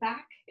your weight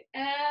back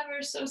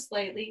ever so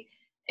slightly.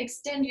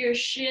 Extend your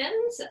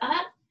shins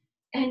up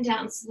and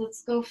down. So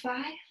let's go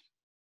 5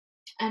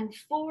 and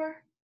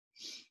 4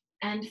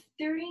 and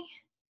 3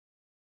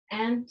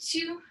 and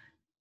 2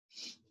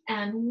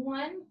 and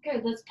 1.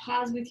 Good. Let's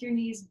pause with your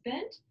knees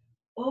bent.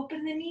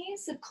 Open the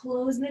knees, so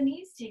close the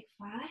knees. Take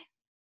 5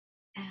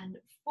 and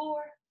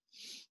 4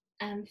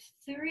 and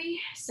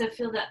 3. So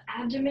feel the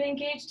abdomen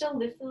engaged. Still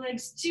lift the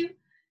legs. 2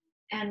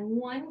 and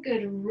 1.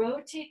 Good.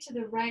 Rotate to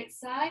the right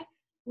side.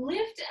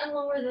 Lift and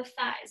lower the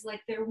thighs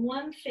like they're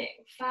one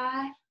thing.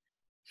 5,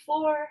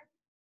 4,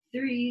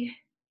 3,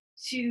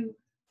 2,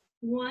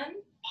 1.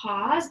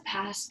 Pause.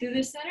 Pass through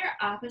the center.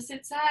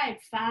 Opposite side.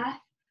 5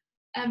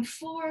 and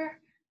 4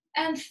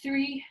 and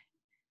 3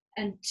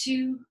 and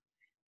 2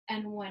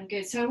 and 1.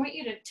 Good. So I want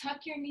you to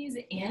tuck your knees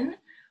in.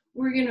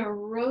 We're going to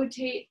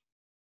rotate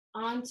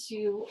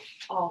onto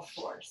all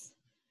fours.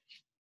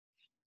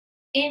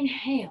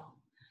 Inhale.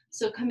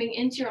 So coming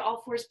into your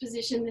all fours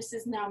position, this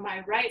is now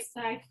my right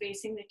side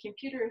facing the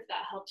computer. If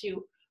that helped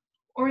you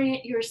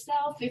orient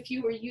yourself, if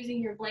you were using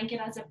your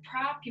blanket as a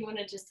prop, you want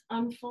to just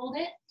unfold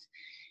it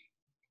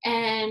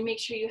and make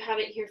sure you have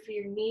it here for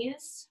your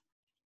knees.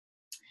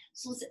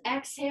 So let's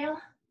exhale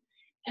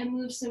and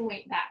move some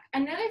weight back.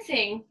 Another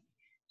thing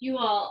you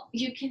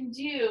can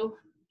do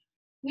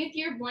with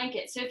your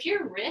blanket. So if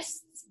your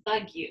wrists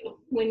bug you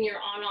when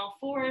you're on all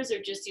fours,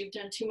 or just you've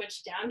done too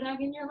much down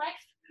dog in your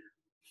life,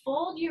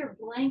 fold your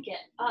blanket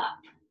up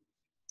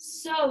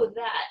so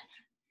that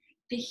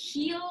the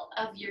heel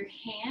of your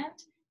hand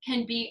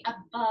can be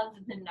above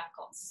the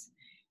knuckles.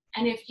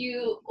 And if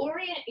you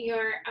orient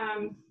your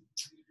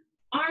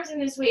arms in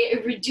this way,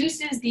 it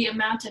reduces the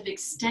amount of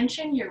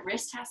extension your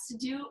wrist has to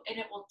do, and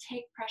it will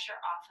take pressure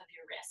off of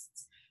your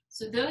wrists.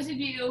 So those of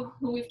you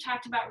who we've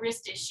talked about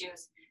wrist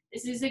issues,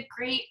 this is a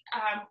great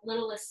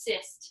little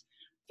assist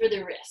for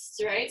the wrists,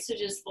 right? So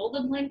just fold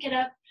the blanket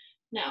up.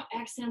 Now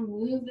exhale,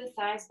 move the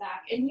thighs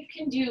back. And you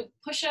can do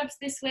push-ups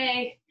this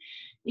way.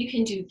 You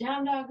can do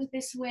down dog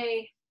this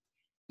way.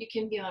 You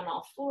can be on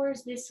all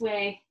fours this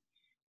way,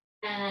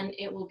 and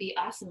it will be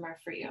awesomer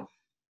for you.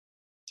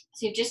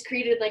 So you've just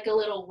created like a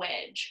little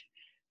wedge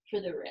for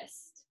the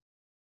wrist.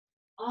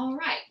 All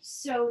right,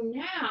 so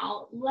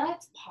now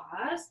let's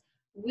pause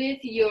with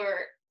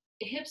your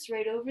hips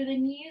right over the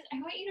knees. I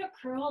want you to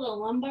curl the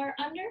lumbar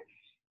under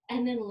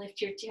and then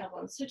lift your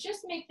tailbone. So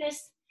just make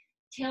this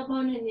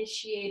tailbone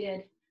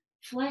initiated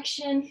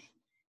flexion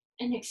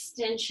and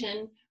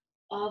extension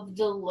of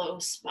the low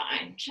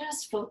spine.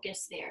 Just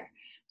focus there.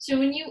 So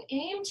when you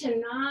aim to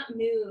not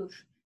move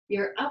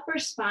your upper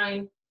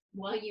spine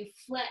while you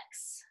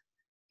flex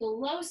the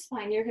low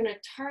spine, you're gonna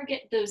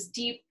target those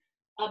deep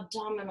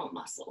abdominal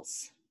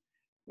muscles,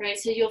 right?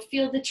 So you'll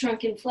feel the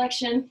trunk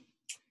inflection.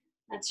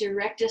 That's your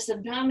rectus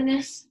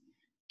abdominis,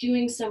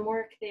 doing some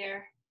work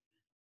there.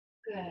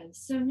 Good.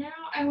 So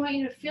now I want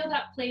you to feel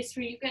that place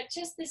where you've got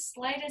just the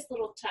slightest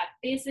little tuck.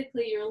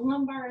 Basically, your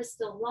lumbar is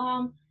still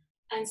long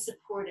and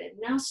supported.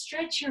 Now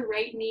stretch your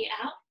right knee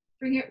out,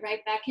 bring it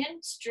right back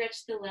in,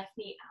 stretch the left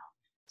knee out.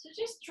 So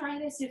just try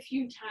this a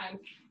few times.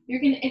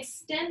 You're gonna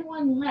extend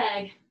one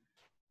leg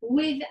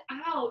with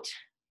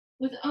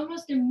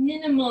almost a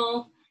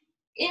minimal,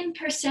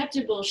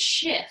 imperceptible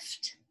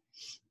shift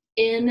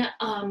in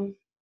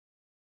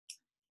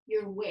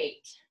your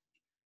weight,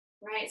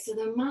 right? So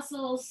the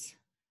muscles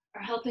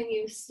are helping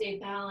you stay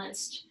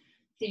balanced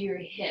through your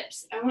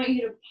hips. I want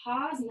you to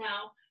pause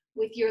now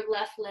with your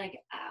left leg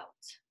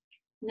out.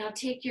 Now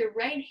take your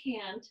right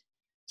hand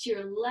to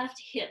your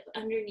left hip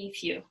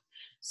underneath you.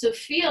 So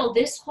feel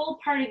this whole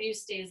part of you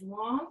stays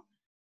long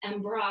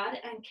and broad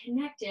and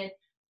connected.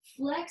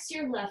 Flex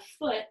your left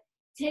foot,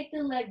 take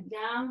the leg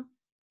down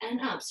and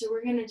up. So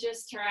we're gonna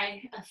just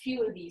try a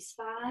few of these.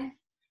 5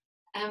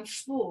 and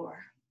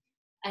 4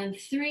 and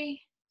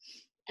 3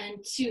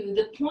 and 2.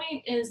 The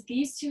point is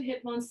these two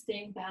hip bones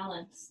staying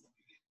balanced.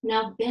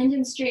 Now bend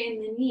and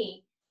straighten the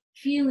knee,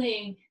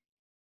 feeling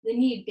the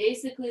knee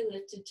basically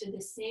lifted to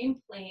the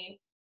same plane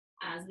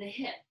as the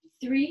hip.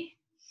 3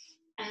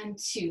 and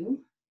 2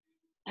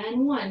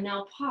 and 1.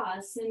 Now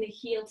pause, send the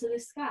heel to the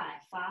sky.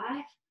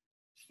 5,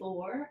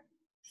 4,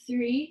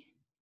 3,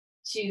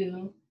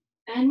 2,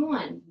 and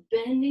 1.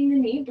 Bending the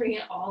knee, bring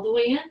it all the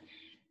way in.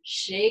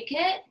 Shake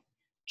it.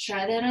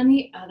 Try that on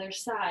the other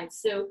side.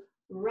 So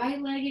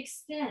right leg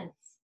extends.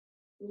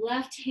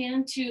 Left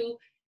hand to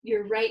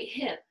your right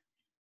hip.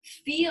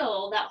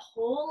 Feel that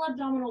whole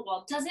abdominal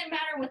wall. Doesn't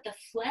matter what the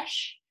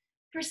flesh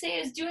per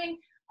se is doing.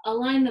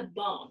 Align the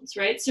bones,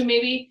 right? So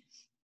maybe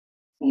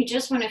you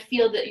just want to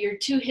feel that your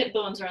two hip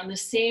bones are on the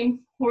same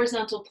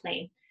horizontal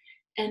plane.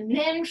 And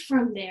then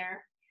from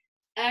there,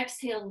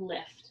 exhale,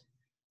 lift.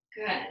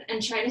 Good.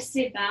 And try to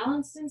stay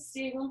balanced and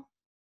stable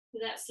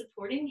with that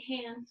supporting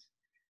hand.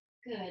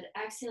 Good.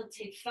 Exhale,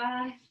 take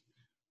 5,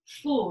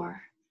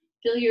 4.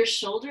 Feel your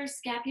shoulders,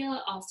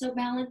 scapula also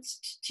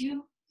balanced.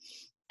 2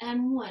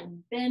 and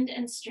 1. Bend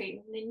and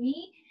straighten the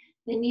knee.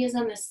 The knee is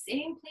on the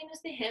same plane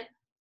as the hip.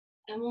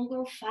 And we'll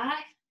go 5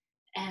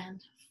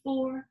 and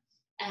 4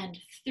 and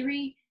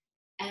 3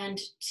 and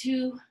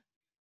 2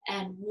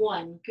 and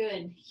 1.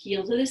 Good.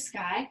 Heel to the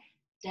sky.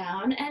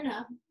 Down and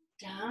up,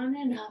 down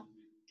and up,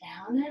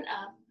 down and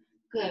up.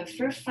 Good.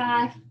 For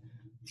 5,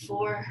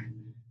 4,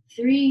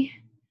 3,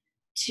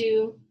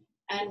 2,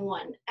 and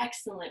 1.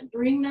 Excellent.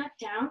 Bring that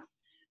down.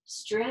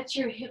 Stretch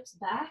your hips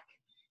back.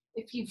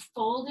 If you've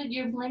folded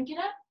your blanket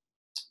up,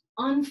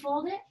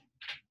 unfold it.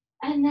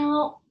 And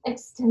now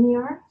extend the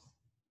arms.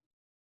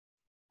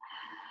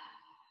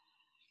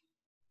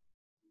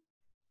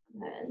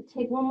 Good.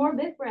 Take one more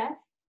big breath.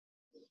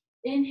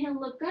 Inhale,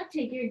 look up.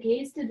 Take your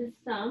gaze to the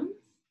thumbs.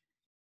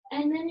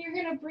 And then you're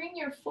going to bring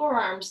your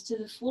forearms to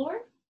the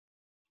floor.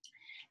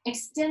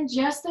 Extend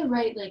just the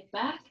right leg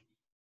back.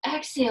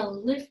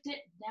 Exhale, lift it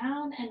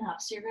down and up.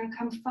 So you're going to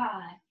come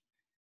 5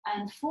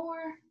 and 4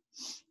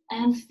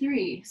 and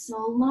 3.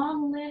 So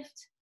long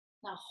lift,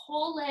 the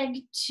whole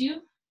leg. 2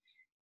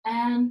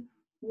 and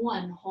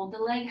 1. Hold the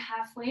leg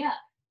halfway up.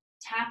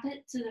 Tap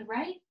it to the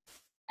right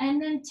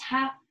and then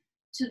tap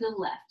to the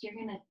left. You're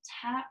going to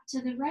tap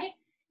to the right,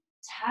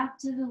 tap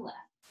to the left,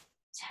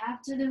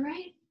 tap to the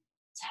right,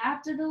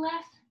 tap to the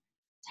left,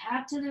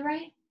 tap to the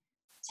right,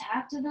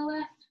 tap to the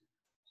left,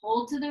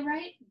 hold to the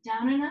right,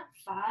 down and up.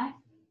 5,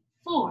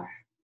 4,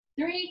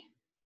 3,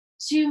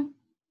 2,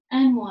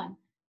 and 1.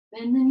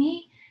 Bend the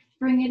knee,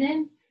 bring it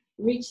in,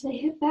 reach the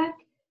hip back,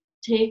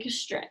 take a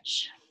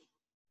stretch.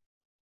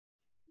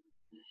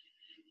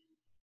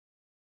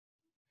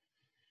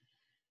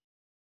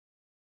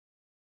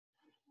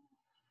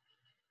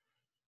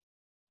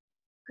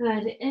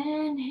 Good.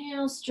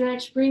 Inhale,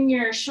 stretch. Bring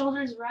your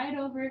shoulders right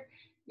over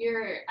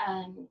your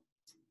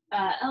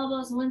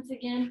elbows once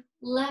again.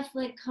 Left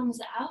leg comes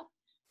out.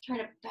 Try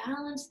to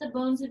balance the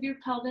bones of your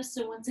pelvis.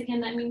 So once again,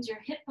 that means your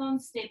hip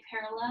bones stay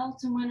parallel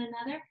to one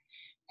another.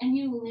 And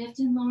you lift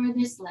and lower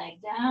this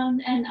leg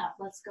down and up.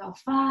 Let's go.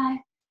 5.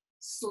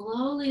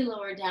 Slowly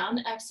lower down.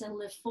 Exhale,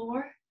 lift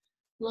 4.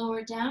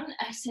 Lower down.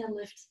 Exhale,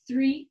 lift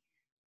 3.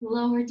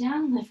 Lower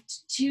down,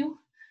 lift 2.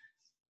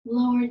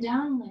 Lower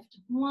down, lift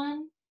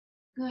 1.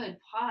 Good.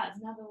 Pause.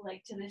 Now the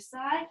leg to the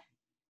side.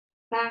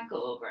 back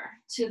over,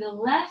 to the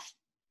left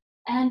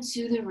and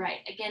to the right.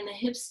 Again, the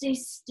hips stay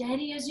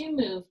steady as you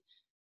move,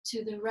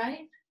 to the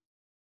right,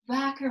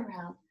 back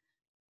around,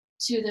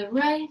 to the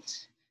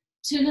right,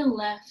 to the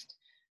left,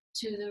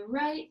 to the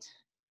right,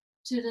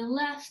 to the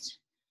left,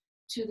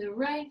 to the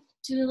right,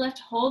 to the left.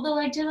 Hold the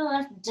leg to the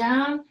left,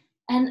 down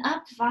and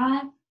up.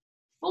 5,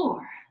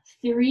 4,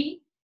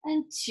 3,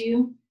 and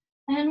 2,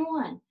 and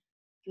 1.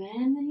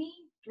 Bend the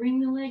knee, bring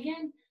the leg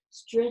in,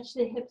 stretch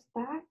the hips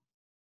back.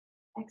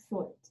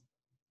 Excellent.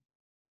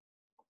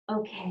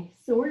 Okay,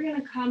 so we're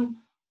gonna come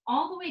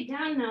all the way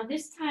down now.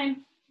 This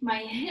time, my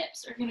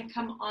hips are gonna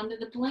come onto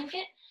the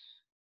blanket.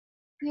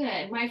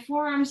 Good, my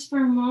forearms for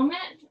a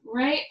moment,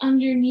 right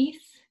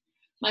underneath.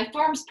 My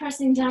forearms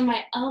pressing down,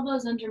 my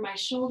elbows under my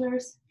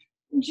shoulders.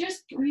 And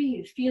just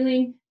breathe,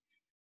 feeling,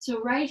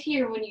 so right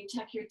here when you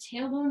tuck your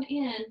tailbone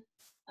in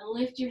and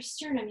lift your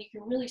sternum, you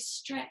can really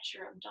stretch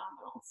your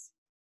abdominals.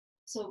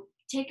 So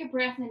take a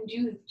breath and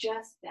do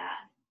just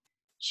that.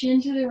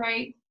 Chin to the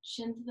right,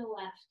 chin to the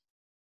left.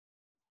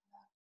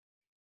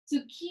 So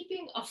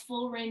keeping a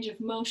full range of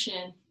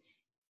motion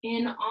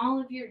in all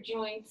of your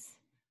joints,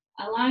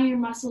 allowing your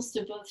muscles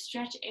to both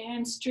stretch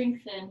and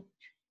strengthen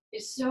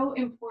is so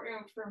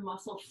important for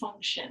muscle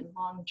function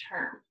long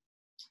term.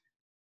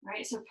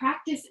 Right? So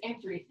practice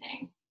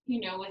everything,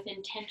 with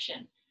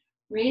intention.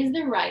 Raise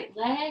the right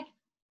leg,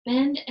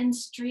 bend and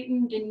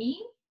straighten the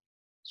knee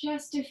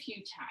just a few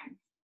times.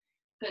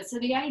 Good. So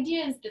the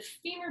idea is the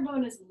femur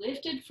bone is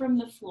lifted from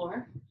the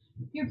floor.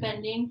 You're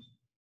bending,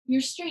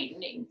 you're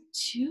straightening.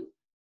 2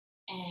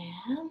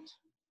 and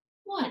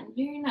 1.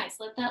 Very nice.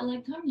 Let that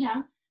leg come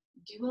down.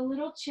 Do a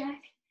little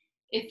check.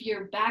 If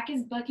your back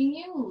is bugging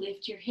you,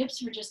 lift your hips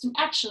for just a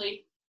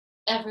actually,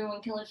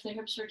 everyone can lift their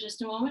hips for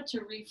just a moment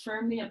to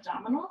refirm the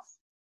abdominals.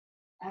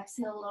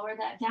 Exhale, lower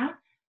that down.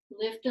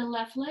 Lift the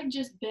left leg,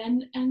 just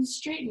bend and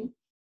straighten.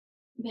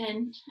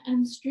 Bend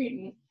and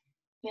straighten.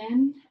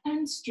 Bend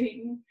and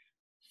straighten.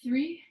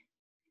 3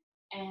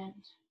 and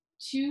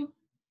 2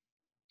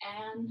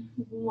 and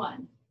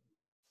 1.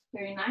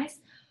 Very nice.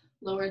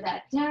 Lower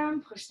that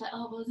down, push the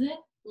elbows in,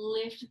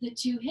 lift the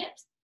 2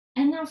 hips.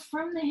 And now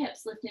from the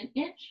hips, lift an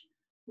inch,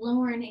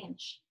 lower an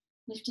inch.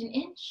 Lift an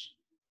inch,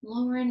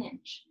 lower an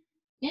inch.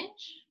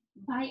 Inch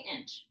by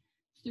inch.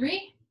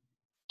 3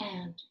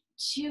 and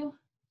 2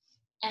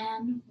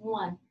 and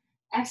 1.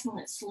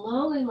 Excellent.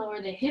 Slowly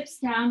lower the hips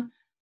down.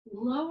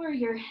 Lower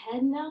your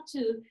head now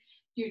to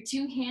your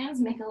 2 hands.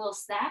 Make a little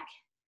stack.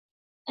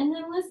 And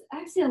then let's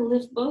exhale.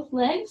 Lift both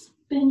legs.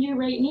 Bend your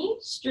right knee.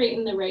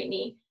 Straighten the right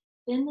knee.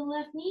 Bend the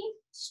left knee.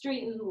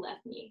 Straighten the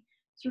left knee.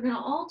 So we're going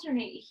to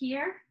alternate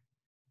here.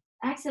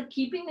 Exhale,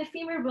 keeping the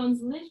femur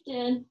bones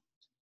lifted.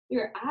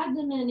 Your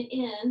abdomen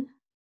in.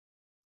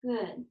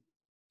 Good.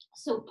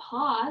 So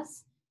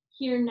pause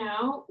here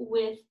now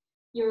with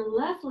your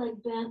left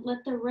leg bent.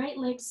 Let the right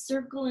leg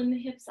circle in the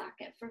hip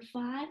socket for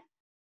 5,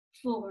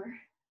 4,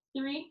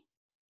 3,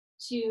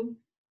 2,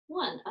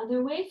 1.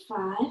 Other way.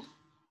 5,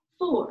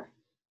 4,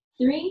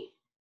 3,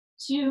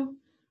 2,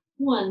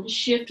 1.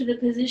 Shift to the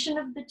position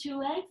of the 2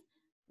 legs.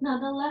 Now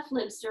the left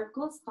leg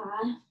circles. 5,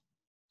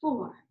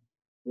 4,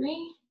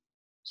 3,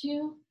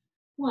 2,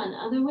 1.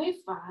 Other way.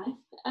 5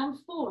 and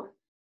 4,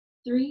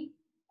 3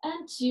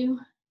 and 2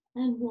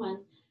 and 1.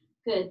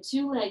 Good.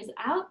 2 legs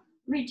out.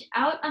 Reach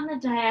out on the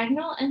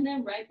diagonal and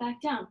then right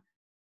back down.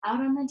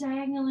 Out on the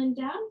diagonal and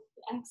down.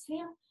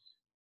 Exhale.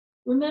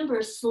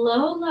 Remember,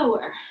 slow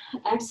lower.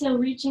 Exhale,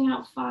 reaching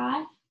out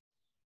 5,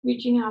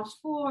 reaching out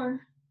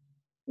 4,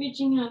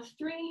 reaching out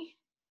 3,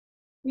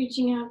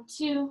 reaching out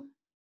 2,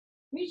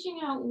 reaching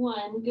out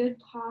 1. Good.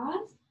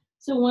 Pause.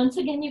 So once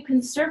again, you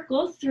can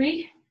circle.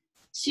 3,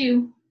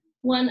 2,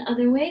 1.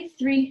 Other way.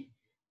 3,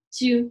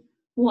 2,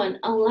 1.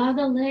 Allow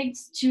the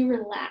legs to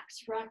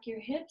relax. Rock your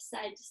hips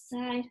side to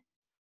side.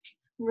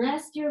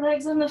 Rest your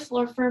legs on the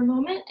floor for a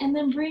moment and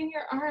then bring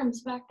your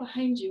arms back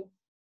behind you.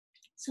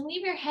 So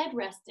leave your head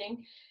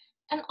resting.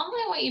 And all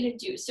I want you to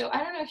do, so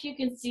I don't know if you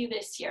can see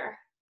this here,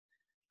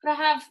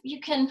 but you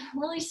can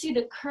really see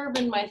the curve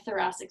in my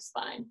thoracic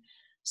spine.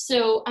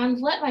 So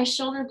let my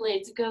shoulder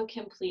blades go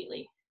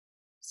completely.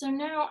 So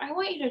now I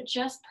want you to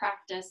just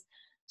practice.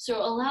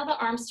 So allow the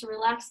arms to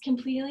relax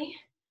completely,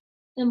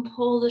 then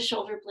pull the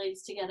shoulder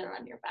blades together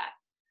on your back.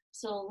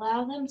 So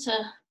allow them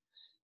to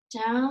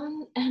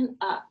down and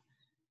up.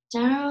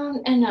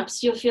 Down and up.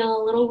 So you'll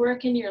feel a little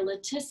work in your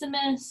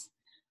latissimus,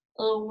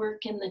 a little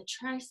work in the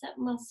tricep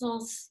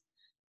muscles.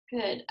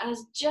 Good.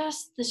 As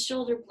just the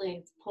shoulder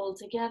blades pull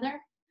together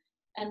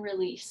and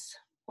release.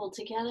 Pull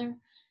together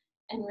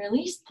and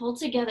release. Pull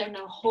together.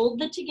 Now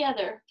hold the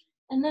together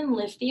and then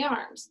lift the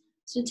arms.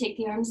 So take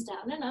the arms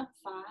down and up.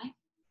 5,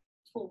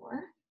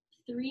 4,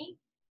 3,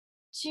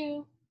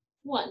 2,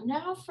 1.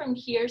 Now from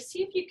here,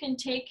 see if you can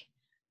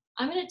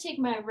I'm going to take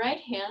my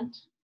right hand,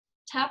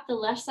 tap the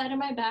left side of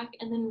my back,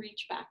 and then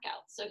reach back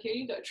out. So here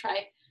you go.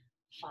 Try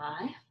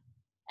 5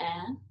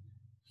 and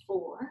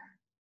 4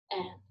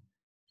 and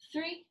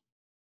 3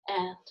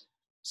 and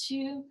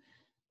 2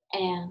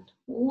 and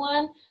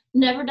 1.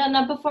 Never done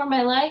that before in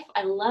my life.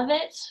 I love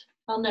it.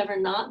 I'll never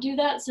not do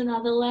that. So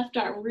now the left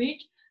arm,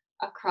 reach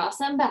across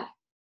and back,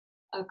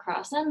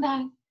 across and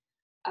back,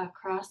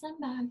 across and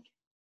back.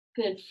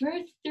 Good for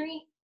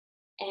 3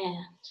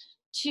 and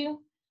 2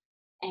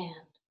 and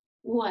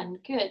 1.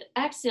 Good.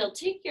 Exhale,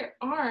 take your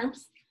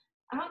arms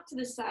out to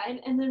the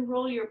side and then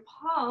roll your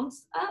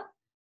palms up,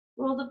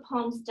 roll the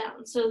palms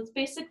down. So it's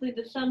basically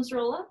the thumbs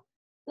roll up,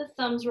 the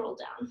thumbs roll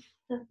down,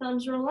 the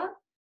thumbs roll up,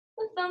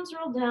 the thumbs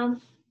roll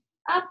down,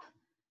 up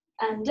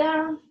and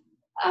down,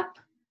 up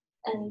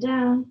and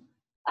down,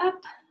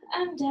 up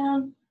and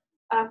down,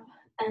 up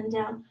and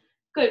down.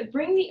 Good.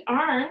 Bring the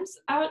arms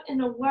out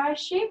in a Y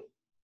shape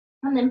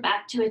and then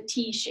back to a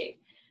T shape.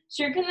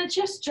 So you're gonna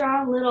just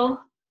draw little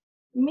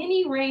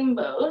mini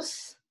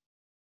rainbows.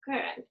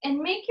 Good. And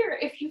make your,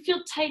 if you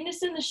feel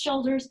tightness in the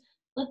shoulders,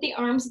 let the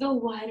arms go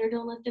wider.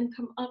 Don't let them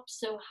come up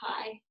so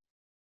high.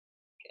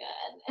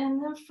 Good.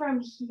 And then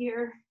from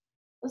here,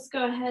 let's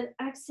go ahead.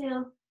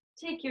 Exhale.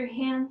 Take your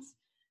hands.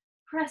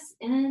 Press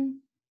in.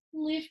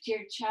 Lift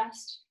your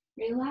chest.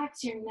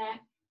 Relax your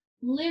neck.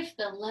 Lift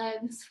the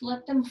legs.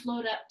 Let them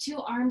float up. 2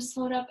 arms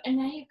float up. And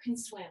now you can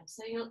swim.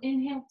 So you'll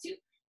inhale 2,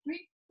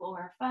 3,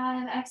 4,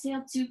 5.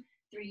 Exhale 2,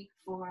 3,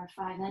 4,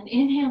 5. Then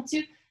inhale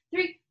 2,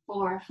 3,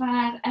 4,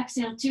 5.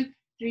 Exhale 2,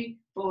 3,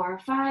 4,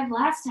 5.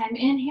 Last time.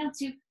 Inhale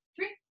 2,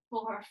 3,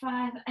 4,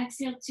 5.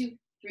 Exhale 2,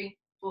 3,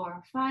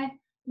 4, 5.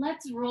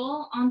 Let's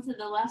roll onto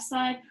the left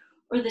side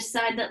or the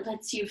side that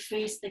lets you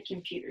face the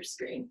computer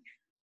screen.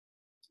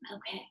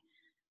 Okay.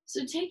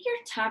 So take your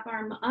top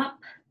arm up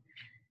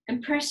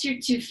and press your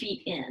 2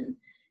 feet in.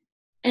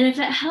 And if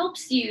it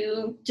helps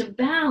you to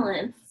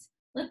balance,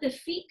 let the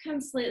feet come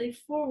slightly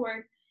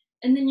forward,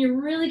 and then you're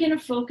really going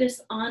to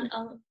focus on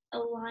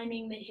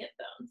aligning the hip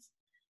bones.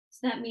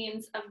 So that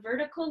means a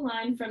vertical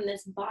line from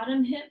this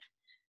bottom hip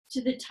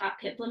to the top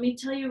hip. Let me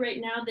tell you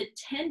right now, the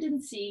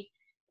tendency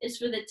is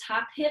for the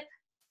top hip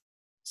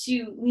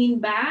to lean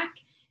back,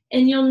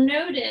 and you'll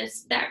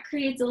notice that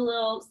creates a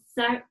little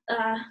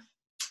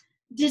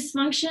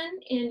dysfunction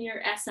in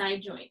your SI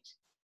joint.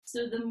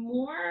 So the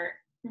more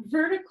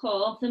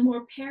vertical, the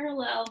more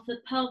parallel the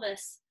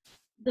pelvis,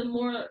 the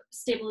more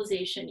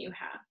stabilization you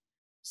have.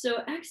 So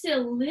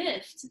exhale,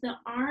 lift the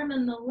arm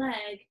and the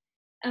leg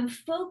and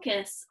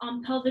focus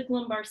on pelvic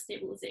lumbar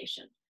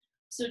stabilization.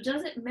 So it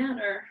doesn't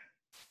matter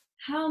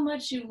how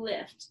much you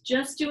lift,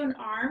 just do an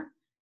arm,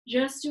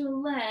 just do a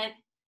leg,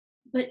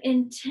 but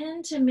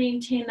intend to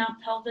maintain that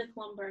pelvic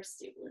lumbar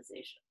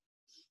stabilization.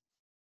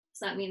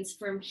 So that means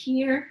from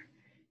here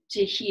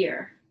to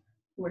here,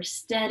 we're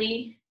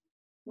steady,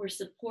 we're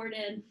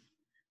supported,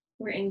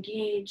 we're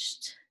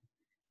engaged.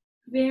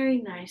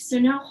 Very nice. So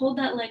now hold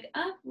that leg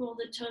up, roll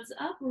the toes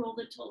up, roll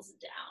the toes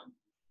down.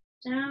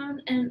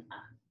 Down and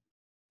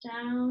up,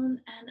 down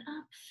and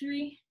up.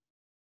 3,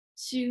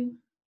 2,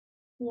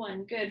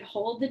 1. Good.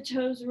 Hold the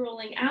toes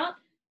rolling out.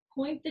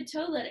 Point the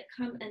toe, let it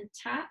come and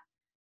tap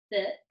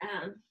the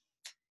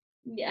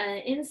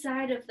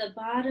inside of the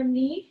bottom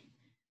knee.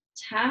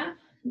 Tap,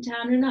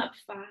 down and up.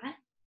 5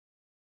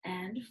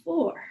 and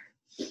 4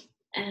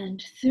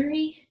 and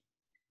 3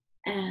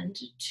 and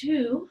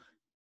 2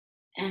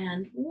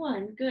 and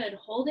 1. Good.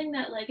 Holding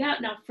that leg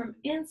out. Now from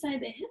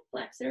inside the hip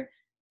flexor,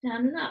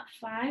 down and up.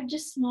 5,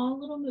 just small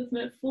little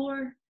movement.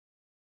 4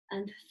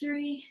 and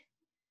 3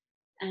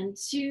 and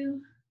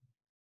 2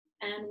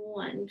 and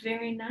 1.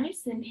 Very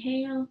nice.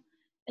 Inhale.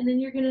 And then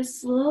you're going to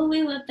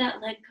slowly let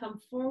that leg come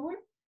forward.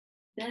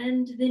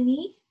 Bend the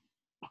knee.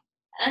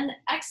 And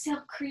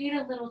exhale, create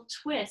a little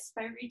twist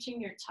by reaching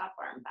your top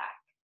arm back.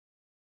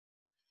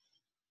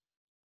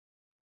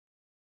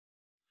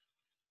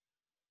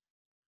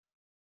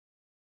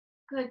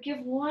 Good.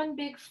 Give one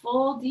big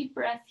full deep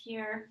breath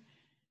here.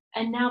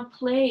 And now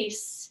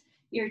place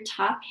your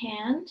top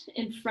hand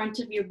in front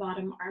of your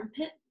bottom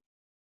armpit.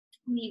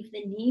 Leave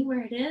the knee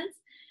where it is.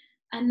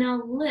 And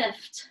now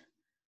lift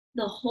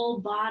the whole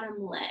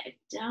bottom leg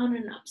down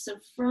and up. So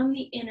from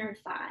the inner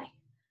thigh,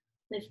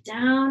 lift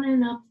down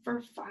and up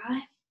for 5,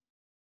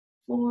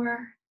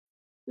 4,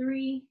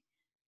 3,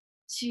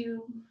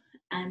 2,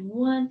 and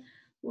 1.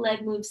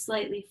 Leg moves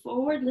slightly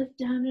forward. Lift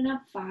down and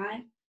up.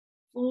 5,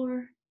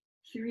 4,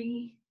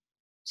 3,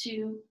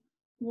 2,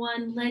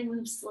 1. Leg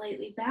moves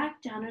slightly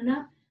back, down and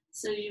up.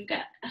 So you've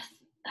got a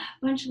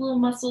bunch of little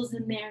muscles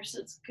in there. So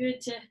it's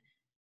good to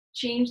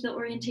change the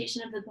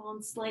orientation of the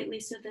bones slightly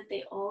so that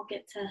they all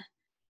get to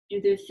do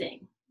their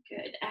thing.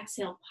 Good.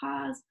 Exhale,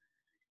 pause.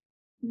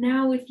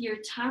 Now with your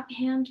top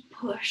hand,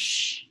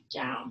 push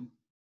down.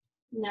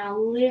 Now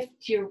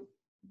lift your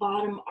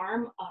bottom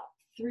arm up.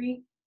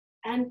 3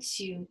 and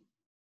 2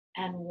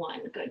 and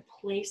 1. Good.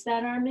 Place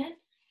that arm in.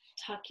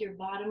 Tuck your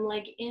bottom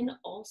leg in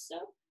also.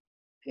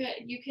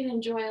 Good. You can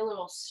enjoy a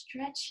little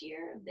stretch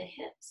here of the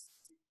hips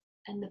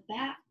and the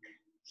back.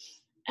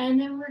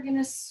 And then we're going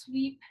to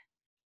sweep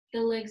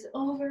the legs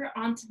over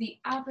onto the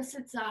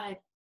opposite side.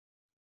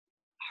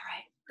 All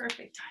right.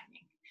 Perfect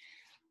timing.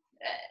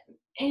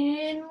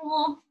 And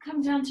we'll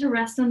come down to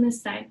rest on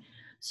this side.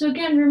 So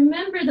again,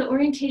 remember the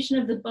orientation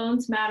of the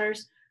bones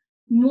matters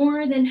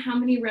more than how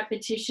many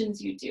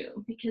repetitions you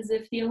do, because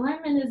if the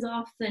alignment is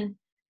off, then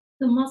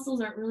the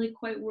muscles aren't really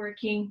quite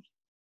working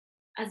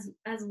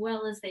as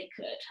well as they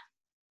could.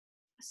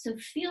 So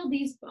feel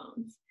these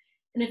bones.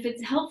 And if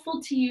it's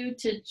helpful to you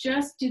to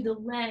just do the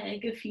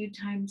leg a few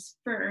times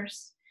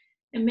first,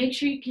 and make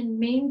sure you can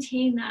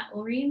maintain that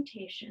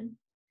orientation.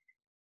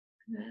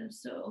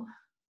 So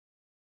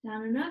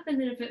down and up, and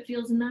then if it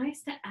feels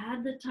nice to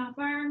add the top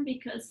arm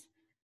because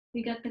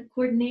we got the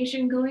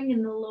coordination going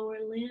in the lower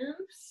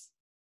limbs.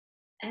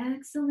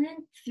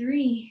 Excellent,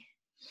 3.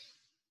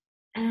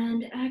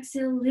 And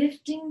exhale,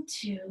 lifting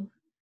 2.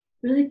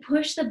 Really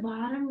push the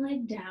bottom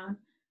leg down.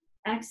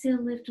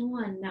 Exhale, lift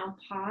 1. Now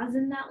pause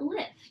in that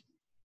lift.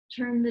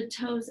 Turn the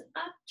toes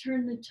up,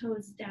 turn the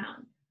toes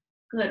down.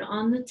 Good,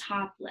 on the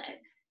top leg.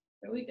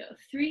 There we go,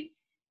 3.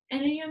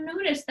 And then you'll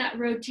notice that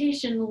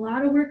rotation, a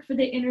lot of work for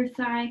the inner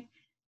thigh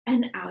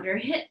and outer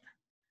hip.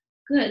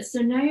 Good,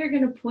 so now you're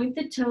gonna point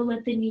the toe,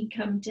 let the knee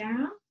come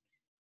down.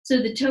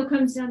 So the toe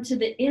comes down to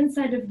the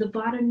inside of the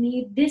bottom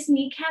knee. This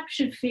kneecap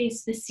should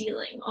face the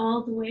ceiling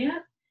all the way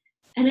up.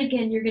 And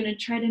again, you're gonna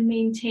try to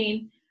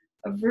maintain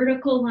a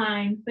vertical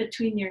line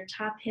between your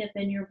top hip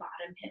and your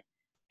bottom hip.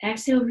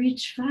 Exhale,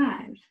 reach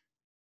 5.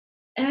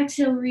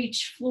 Exhale,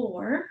 reach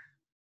 4.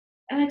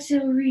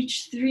 Exhale,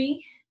 reach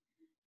 3.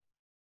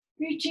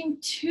 Reaching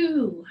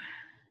 2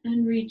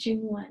 and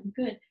reaching 1.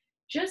 Good.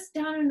 Just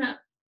down and up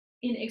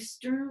in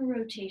external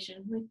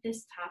rotation with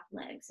this top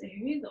leg. So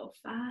here you go.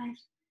 5.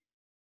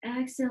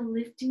 Exhale,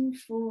 lifting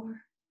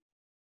 4.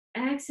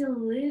 Exhale,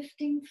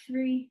 lifting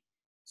 3.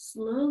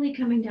 Slowly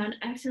coming down.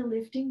 Exhale,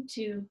 lifting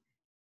 2.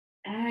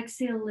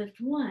 Exhale, lift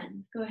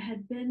 1. Go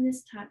ahead, bend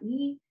this top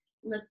knee.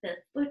 Let the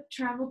foot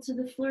travel to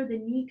the floor. The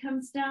knee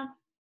comes down.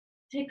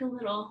 Take a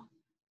little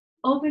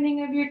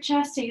opening of your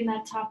chest, taking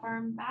that top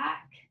arm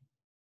back.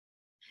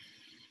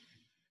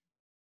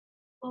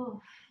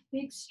 Oh,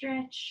 big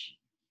stretch.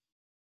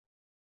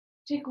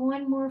 Take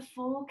one more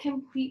full,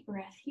 complete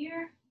breath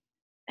here.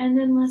 And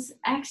then let's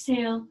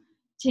exhale.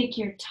 Take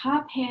your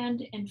top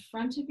hand in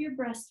front of your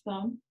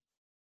breastbone.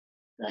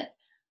 Good.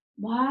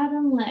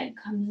 Bottom leg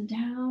comes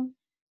down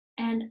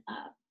and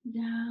up,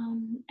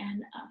 down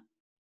and up,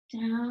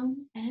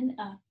 down and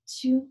up.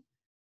 2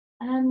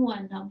 and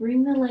 1. Now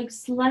bring the leg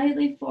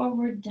slightly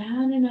forward,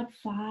 down and up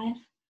 5,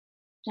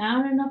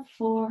 down and up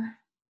 4,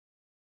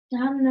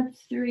 down and up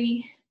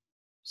 3,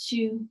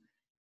 2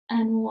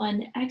 and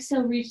 1.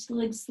 Exhale, reach the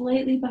leg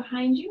slightly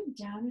behind you,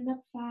 down and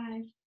up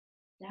 5,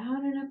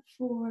 down and up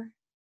 4,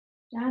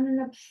 down and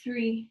up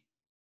 3,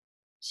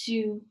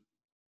 2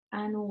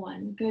 and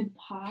 1. Good,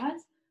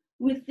 pause.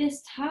 With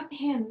this top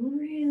hand,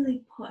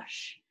 really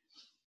push.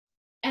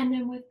 And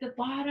then with the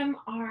bottom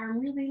arm,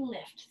 really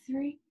lift.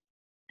 3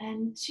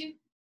 and 2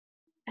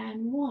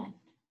 and 1.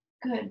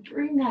 Good,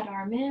 bring that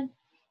arm in.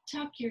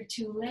 Tuck your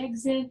 2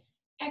 legs in.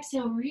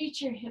 Exhale,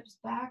 reach your hips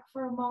back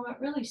for a moment.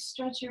 Really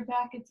stretch your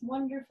back. It's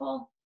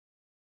wonderful.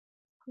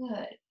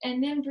 Good.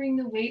 And then bring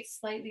the weight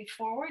slightly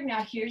forward.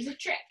 Now here's a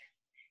trick.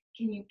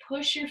 Can you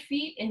push your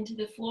feet into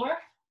the floor?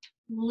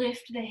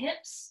 Lift the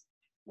hips.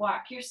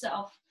 Walk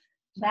yourself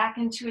back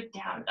into a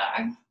down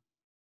dog.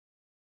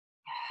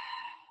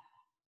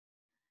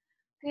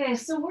 Okay,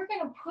 so we're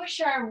going to push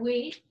our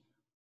weight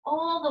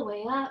all the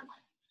way up.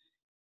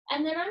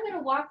 And then I'm going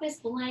to walk this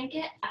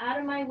blanket out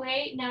of my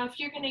way. Now, if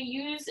you're going to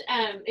use,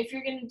 if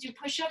you're going to do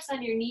push-ups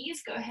on your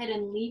knees, go ahead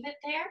and leave it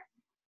there.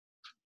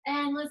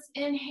 And let's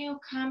inhale,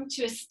 come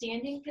to a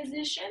standing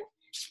position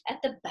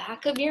at the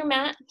back of your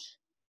mat.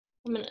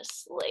 I'm going to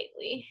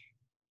slightly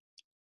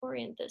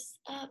orient this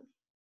up.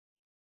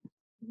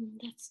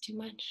 That's too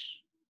much.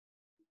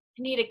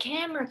 I need a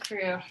camera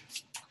crew.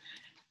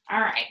 All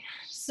right,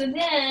 so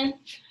then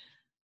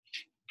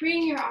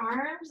bring your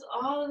arms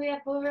all the way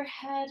up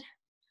overhead.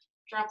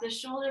 Drop the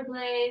shoulder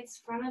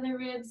blades, front of the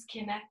ribs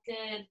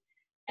connected.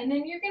 And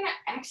then you're gonna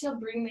exhale,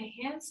 bring the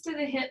hands to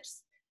the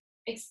hips.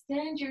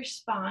 Extend your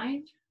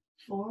spine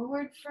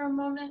forward for a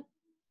moment.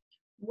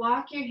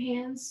 Walk your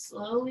hands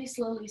slowly,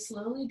 slowly,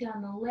 slowly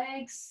down the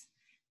legs.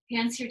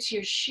 Hands here to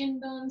your shin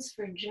bones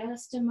for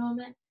just a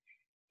moment.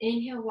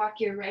 Inhale, walk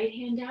your right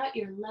hand out,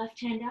 your left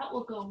hand out.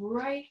 We'll go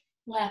right,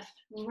 left,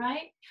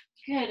 right.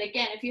 Good.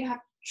 Again, if you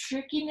have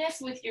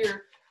trickiness with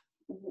your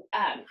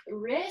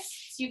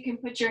wrists, you can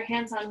put your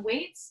hands on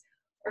weights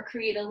or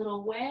create a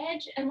little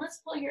wedge. And let's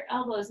pull your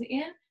elbows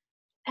in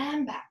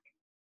and back.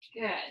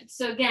 Good.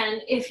 So again,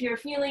 if you're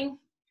feeling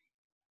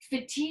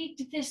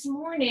fatigued this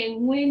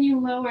morning, when you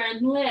lower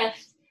and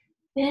lift,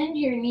 bend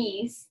your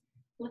knees,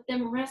 let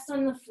them rest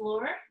on the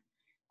floor,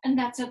 and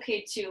that's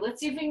okay too.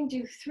 Let's see if we can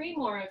do 3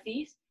 more of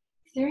these.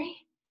 3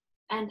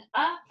 and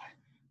up,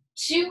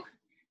 2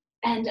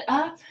 and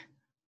up,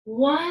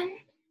 1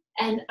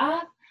 and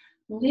up,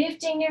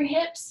 lifting your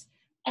hips.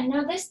 And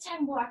now this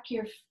time walk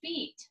your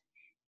feet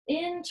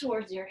in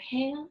towards your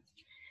hands.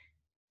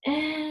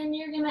 And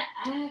you're gonna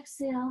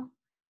exhale,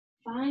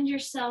 find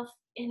yourself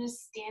in a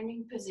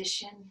standing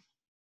position.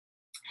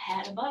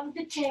 Head above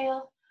the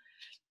tail.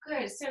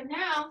 Good, so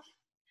now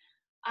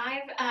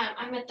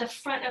I'm at the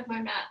front of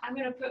my mat. I'm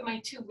gonna put my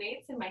 2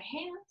 weights in my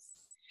hands.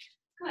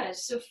 Good,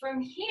 so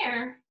from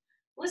here,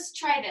 let's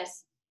try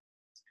this.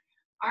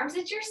 Arms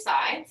at your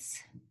sides.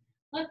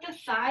 Let the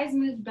thighs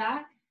move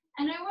back.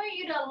 And I want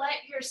you to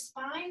let your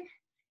spine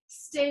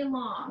stay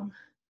long.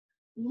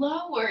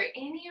 Lower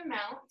any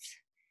amount.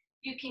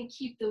 You can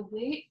keep the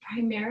weight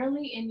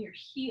primarily in your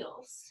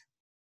heels.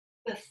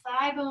 The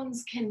thigh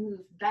bones can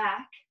move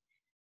back.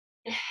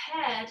 The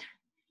head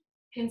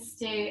can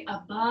stay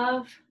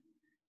above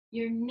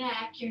your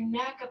neck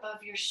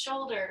above your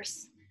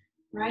shoulders,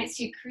 right?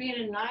 So you create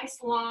a nice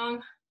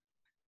long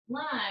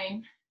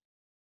line.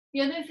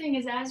 The other thing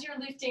is, as you're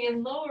lifting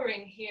and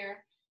lowering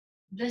here,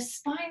 the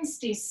spine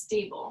stays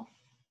stable,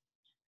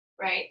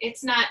 right?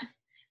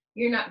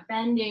 You're not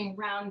bending,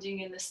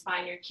 rounding in the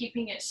spine, you're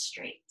keeping it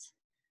straight.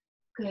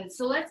 Good,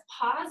 so let's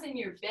pause in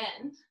your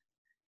bend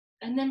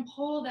and then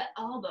pull the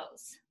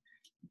elbows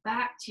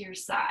back to your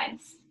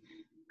sides.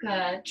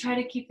 Good, try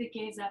to keep the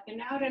gaze up and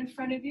out in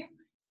front of you.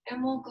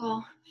 And we'll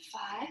go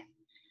 5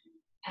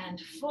 and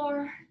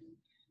 4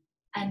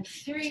 and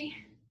 3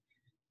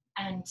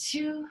 and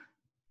 2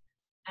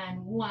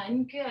 and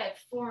 1. Good,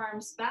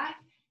 forearms back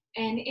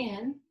and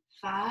in.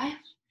 5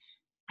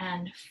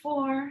 and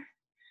 4,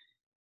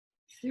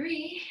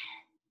 3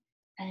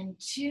 and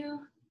 2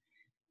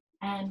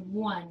 and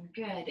 1.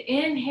 Good,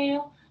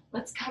 inhale.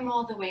 Let's come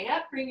all the way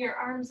up. Bring your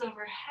arms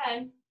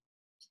overhead.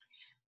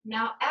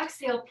 Now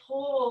exhale,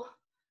 pull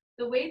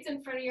the weights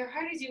in front of your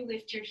heart as you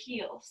lift your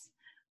heels.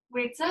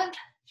 Weights up.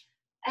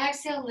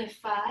 Exhale, lift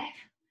 5.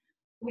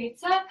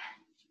 Weights up.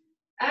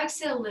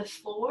 Exhale, lift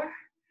 4.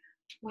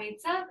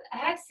 Weights up.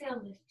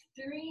 Exhale, lift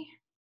 3.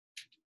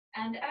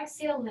 And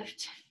exhale,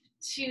 lift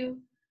 2.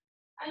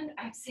 And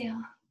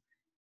exhale,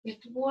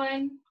 lift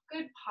 1.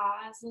 Good,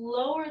 pause.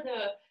 Lower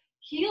the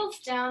heels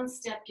down.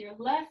 Step your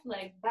left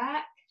leg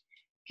back.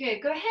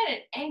 Good, go ahead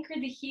and anchor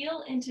the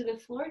heel into the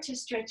floor to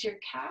stretch your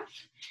calf.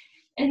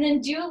 And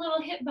then do a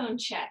little hip bone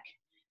check.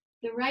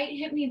 The right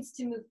hip needs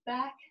to move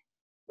back.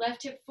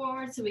 Left hip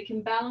forward so we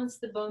can balance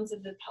the bones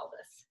of the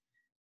pelvis.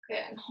 Good,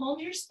 and hold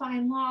your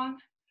spine long.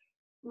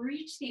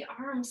 Reach the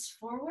arms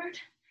forward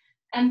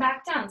and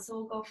back down. So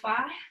we'll go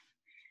 5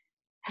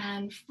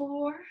 and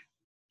 4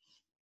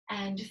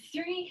 and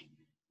 3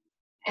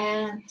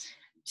 and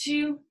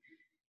 2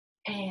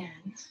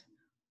 and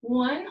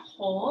 1.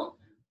 Hold,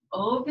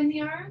 open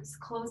the arms,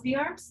 close the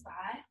arms.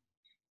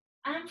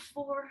 5 and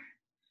 4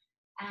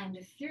 and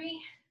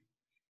 3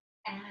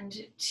 and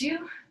 2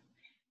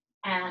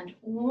 and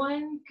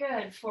 1.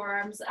 Good,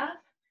 forearms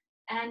up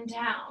and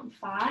down.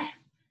 5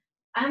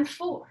 and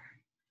 4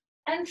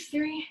 and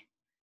 3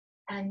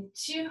 and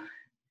 2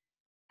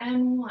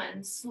 and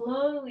 1.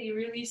 Slowly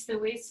release the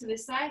weights to the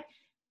side.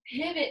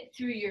 Pivot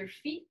through your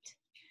feet.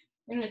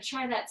 We're going to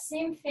try that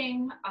same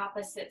thing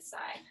opposite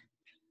side.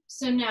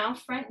 So now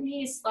front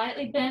knee is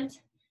slightly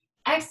bent.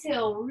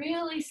 Exhale,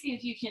 really see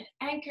if you can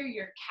anchor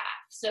your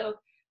calf.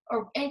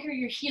 Or anchor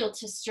your heel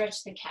to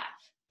stretch the calf.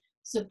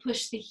 So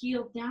push the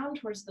heel down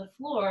towards the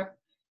floor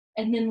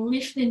and then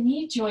lift the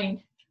knee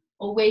joint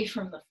away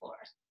from the floor.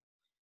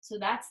 So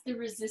that's the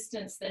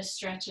resistance that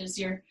stretches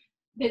your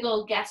big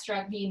old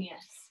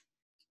gastrocnemius.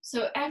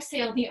 So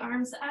exhale, the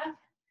arms up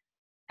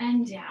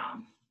and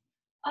down,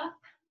 up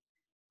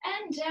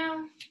and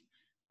down,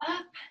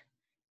 up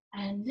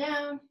and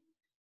down,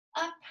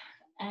 up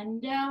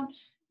and down.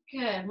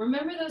 Good.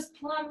 Remember those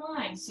plumb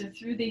lines. So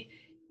through the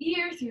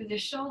ear, through the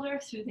shoulder,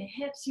 through the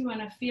hips, you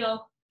want to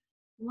feel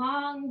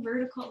long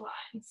vertical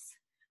lines.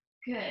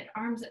 Good.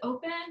 Arms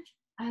open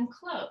and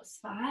close.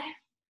 5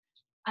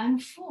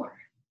 and 4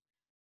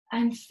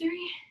 and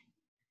 3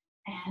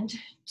 and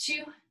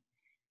 2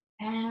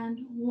 and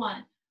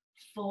 1.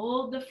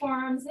 Fold the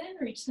forearms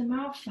in, reach them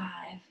out. 5.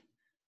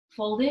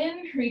 Fold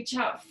in, reach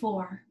out.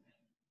 4.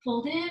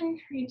 Fold in,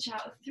 reach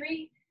out.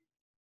 3.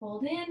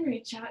 Fold in,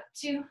 reach out.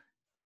 2.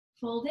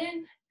 Fold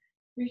in,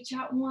 reach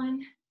out.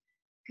 1.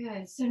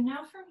 Good. So now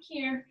from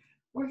here,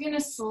 we're going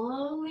to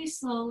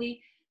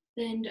slowly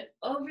bend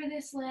over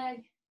this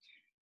leg.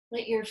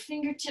 Let your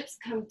fingertips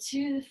come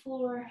to the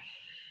floor.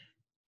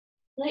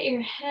 Let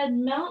your head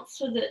melt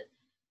so that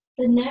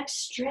the neck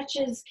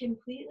stretches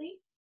completely.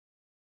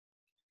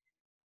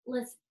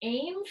 Let's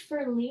aim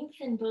for length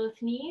in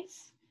both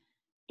knees.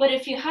 But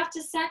if you have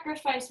to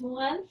sacrifice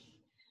one,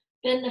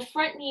 bend the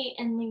front knee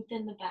and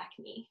lengthen the back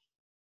knee.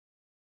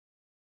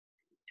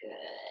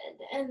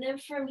 Good. And then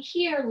from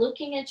here,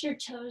 looking at your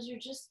toes, you're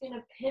just going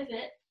to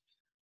pivot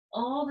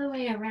all the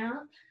way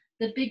around.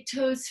 The big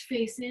toes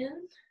face in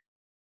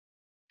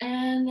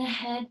and the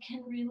head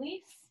can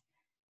release.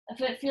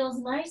 If it feels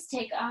nice,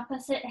 take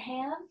opposite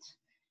hand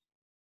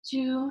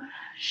to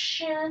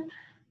shin.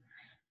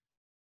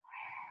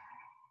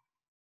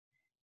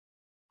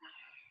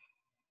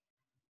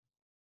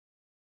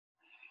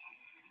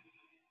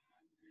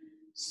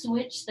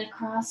 Switch the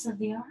cross of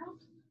the arm.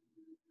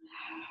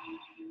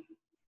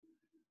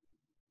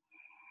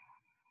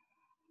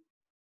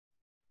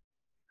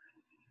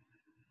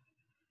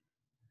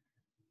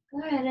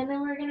 Good, and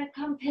then we're gonna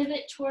come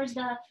pivot towards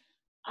the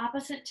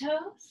opposite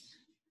toes.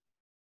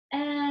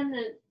 And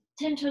the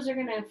 10 toes are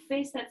gonna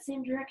face that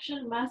same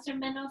direction. Más o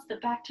menos, the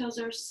back toes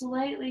are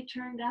slightly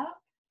turned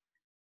up.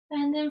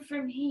 And then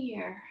from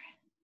here,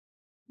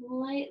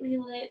 lightly,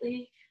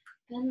 lightly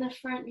bend the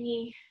front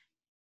knee.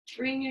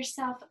 Bring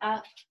yourself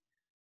up.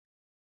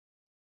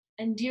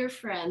 And dear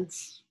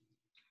friends,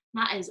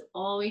 that is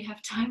all we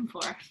have time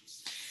for.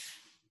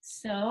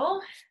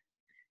 So,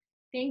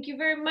 thank you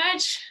very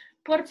much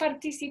por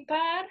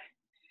participar.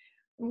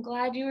 I'm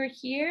glad you were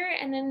here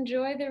and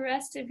enjoy the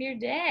rest of your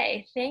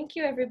day. Thank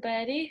you,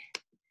 everybody.